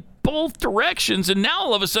fair in both directions, and now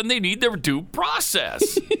all of a sudden they need their due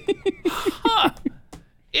process. Huh.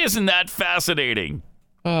 Isn't that fascinating?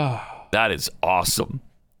 That is awesome.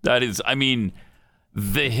 That is, I mean,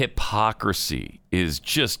 the hypocrisy is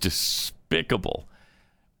just despicable.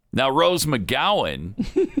 Now, Rose McGowan,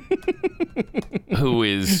 who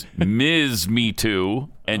is Ms. Me Too,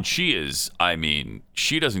 and she is, I mean,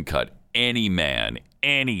 she doesn't cut any man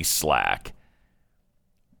any slack.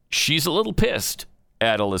 She's a little pissed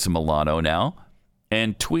at Alyssa Milano now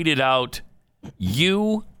and tweeted out,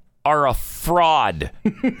 "You are a fraud."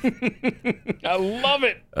 I love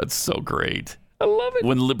it. That's so great. I love it.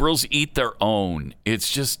 When liberals eat their own,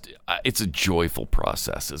 it's just, it's a joyful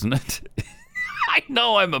process, isn't it? I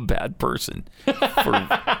know I'm a bad person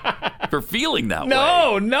for feeling that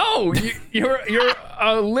way. No, you're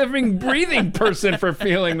a living, breathing person for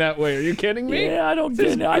feeling that way. Are you kidding me? Yeah, I don't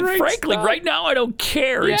get it. Frankly, right now, I don't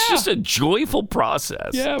care. Yeah. It's just a joyful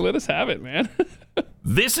process. Yeah, let us have it, man.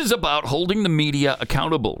 This is about holding the media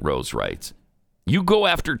accountable, Rose writes. You go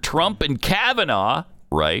after Trump and Kavanaugh,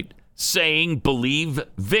 right, saying believe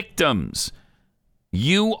victims.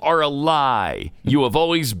 You are a lie. You have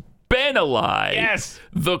always been a lie. Yes.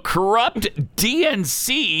 The corrupt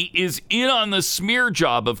DNC is in on the smear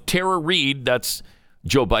job of Tara Reid. That's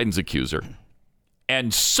Joe Biden's accuser.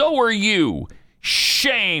 And so are you.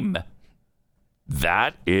 Shame.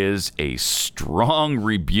 That is a strong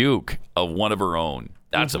rebuke of one of her own.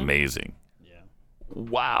 That's amazing. Yeah.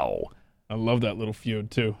 Wow. I love that little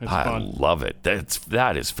feud too. It's I fun. love it.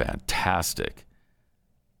 That is fantastic.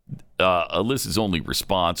 Alyssa's only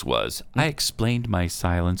response was, I explained my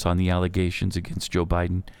silence on the allegations against Joe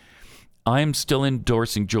Biden. I'm still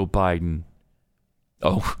endorsing Joe Biden.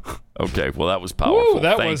 Oh, okay. Well, that was powerful.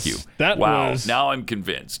 Thank you. Wow. Now I'm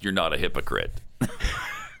convinced you're not a hypocrite.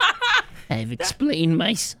 I've explained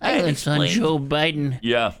my silence on Joe Biden.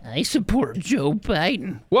 Yeah. I support Joe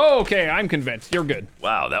Biden. Whoa, okay. I'm convinced. You're good.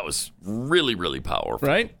 Wow. That was really, really powerful.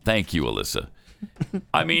 Right? Thank you, Alyssa.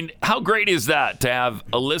 I mean, how great is that to have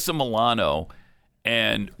Alyssa Milano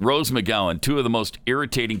and Rose McGowan, two of the most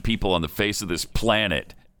irritating people on the face of this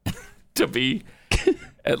planet, to be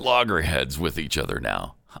at loggerheads with each other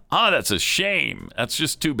now? That's a shame. That's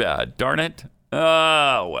just too bad. Darn it.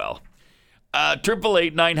 Well.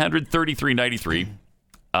 888-900-3393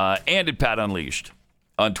 and at Pat Unleashed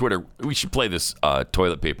on Twitter. We should play this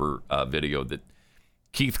toilet paper video that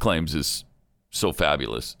Keith claims is so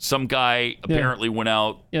fabulous. Some guy apparently went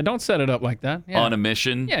out. Yeah, don't set it up like that. Yeah. On a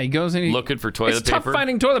mission. Yeah, he goes and looking for toilet it's paper. It's tough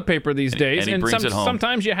finding toilet paper these days, and he brings it home.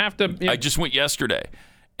 Sometimes you have to. I just went yesterday,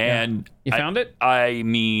 and you found it. I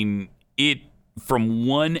mean, it from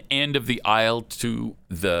one end of the aisle to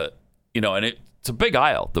the, and it's a big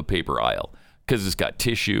aisle, the paper aisle, because it's got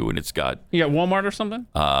tissue and it's got. You got Walmart or something?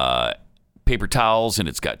 Paper towels and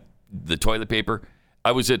it's got the toilet paper.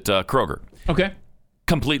 I was at Kroger. Okay.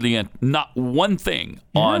 Completely not one thing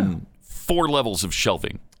on 4 levels of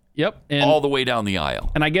shelving. Yep. And, all the way down the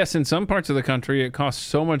aisle. And I guess in some parts of the country it costs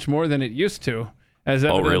so much more than it used to. As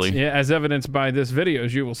evidence, really? Yeah, as evidenced by this video,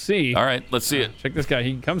 as you will see. All right, let's see it. Check this guy.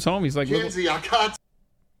 He comes home. He's like, Kinsey, I got.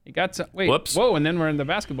 He got some. Wait. Whoops. Whoa! And then we're in the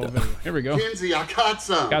basketball video. Here we go. Kinsey, I got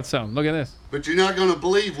some. Got some. Look at this. But you're not gonna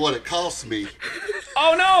believe what it cost me.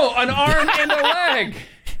 Oh no! An arm and a leg.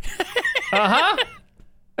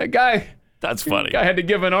 That guy. That's funny. Guy had to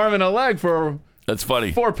give an arm and a leg for. That's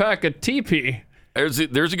funny. 4-pack of TP.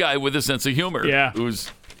 There's a guy with a sense of humor. Yeah.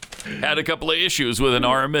 Who's had a couple of issues with an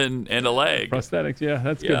arm and a leg. Prosthetics. Yeah,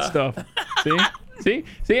 that's good stuff. See,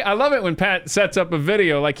 I love it when Pat sets up a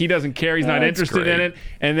video like he doesn't care, he's not interested in it,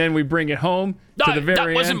 and then we bring it home to the very end.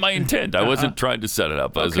 That wasn't my intent. I wasn't trying to set it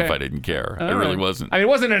up as if I didn't care. I really wasn't. I mean, it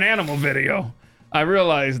wasn't an animal video. I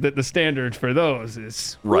realized that the standard for those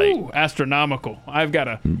is astronomical. I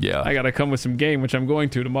gotta come with some game, which I'm going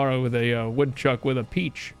to tomorrow with a woodchuck with a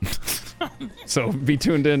peach. So be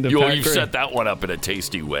tuned in to Pat You've Gray. set that one up in a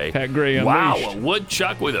tasty way. Pat Gray Unleashed. Wow, a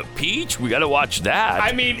woodchuck with a peach? We got to watch that.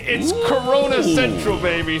 I mean, it's Corona Central,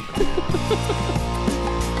 baby.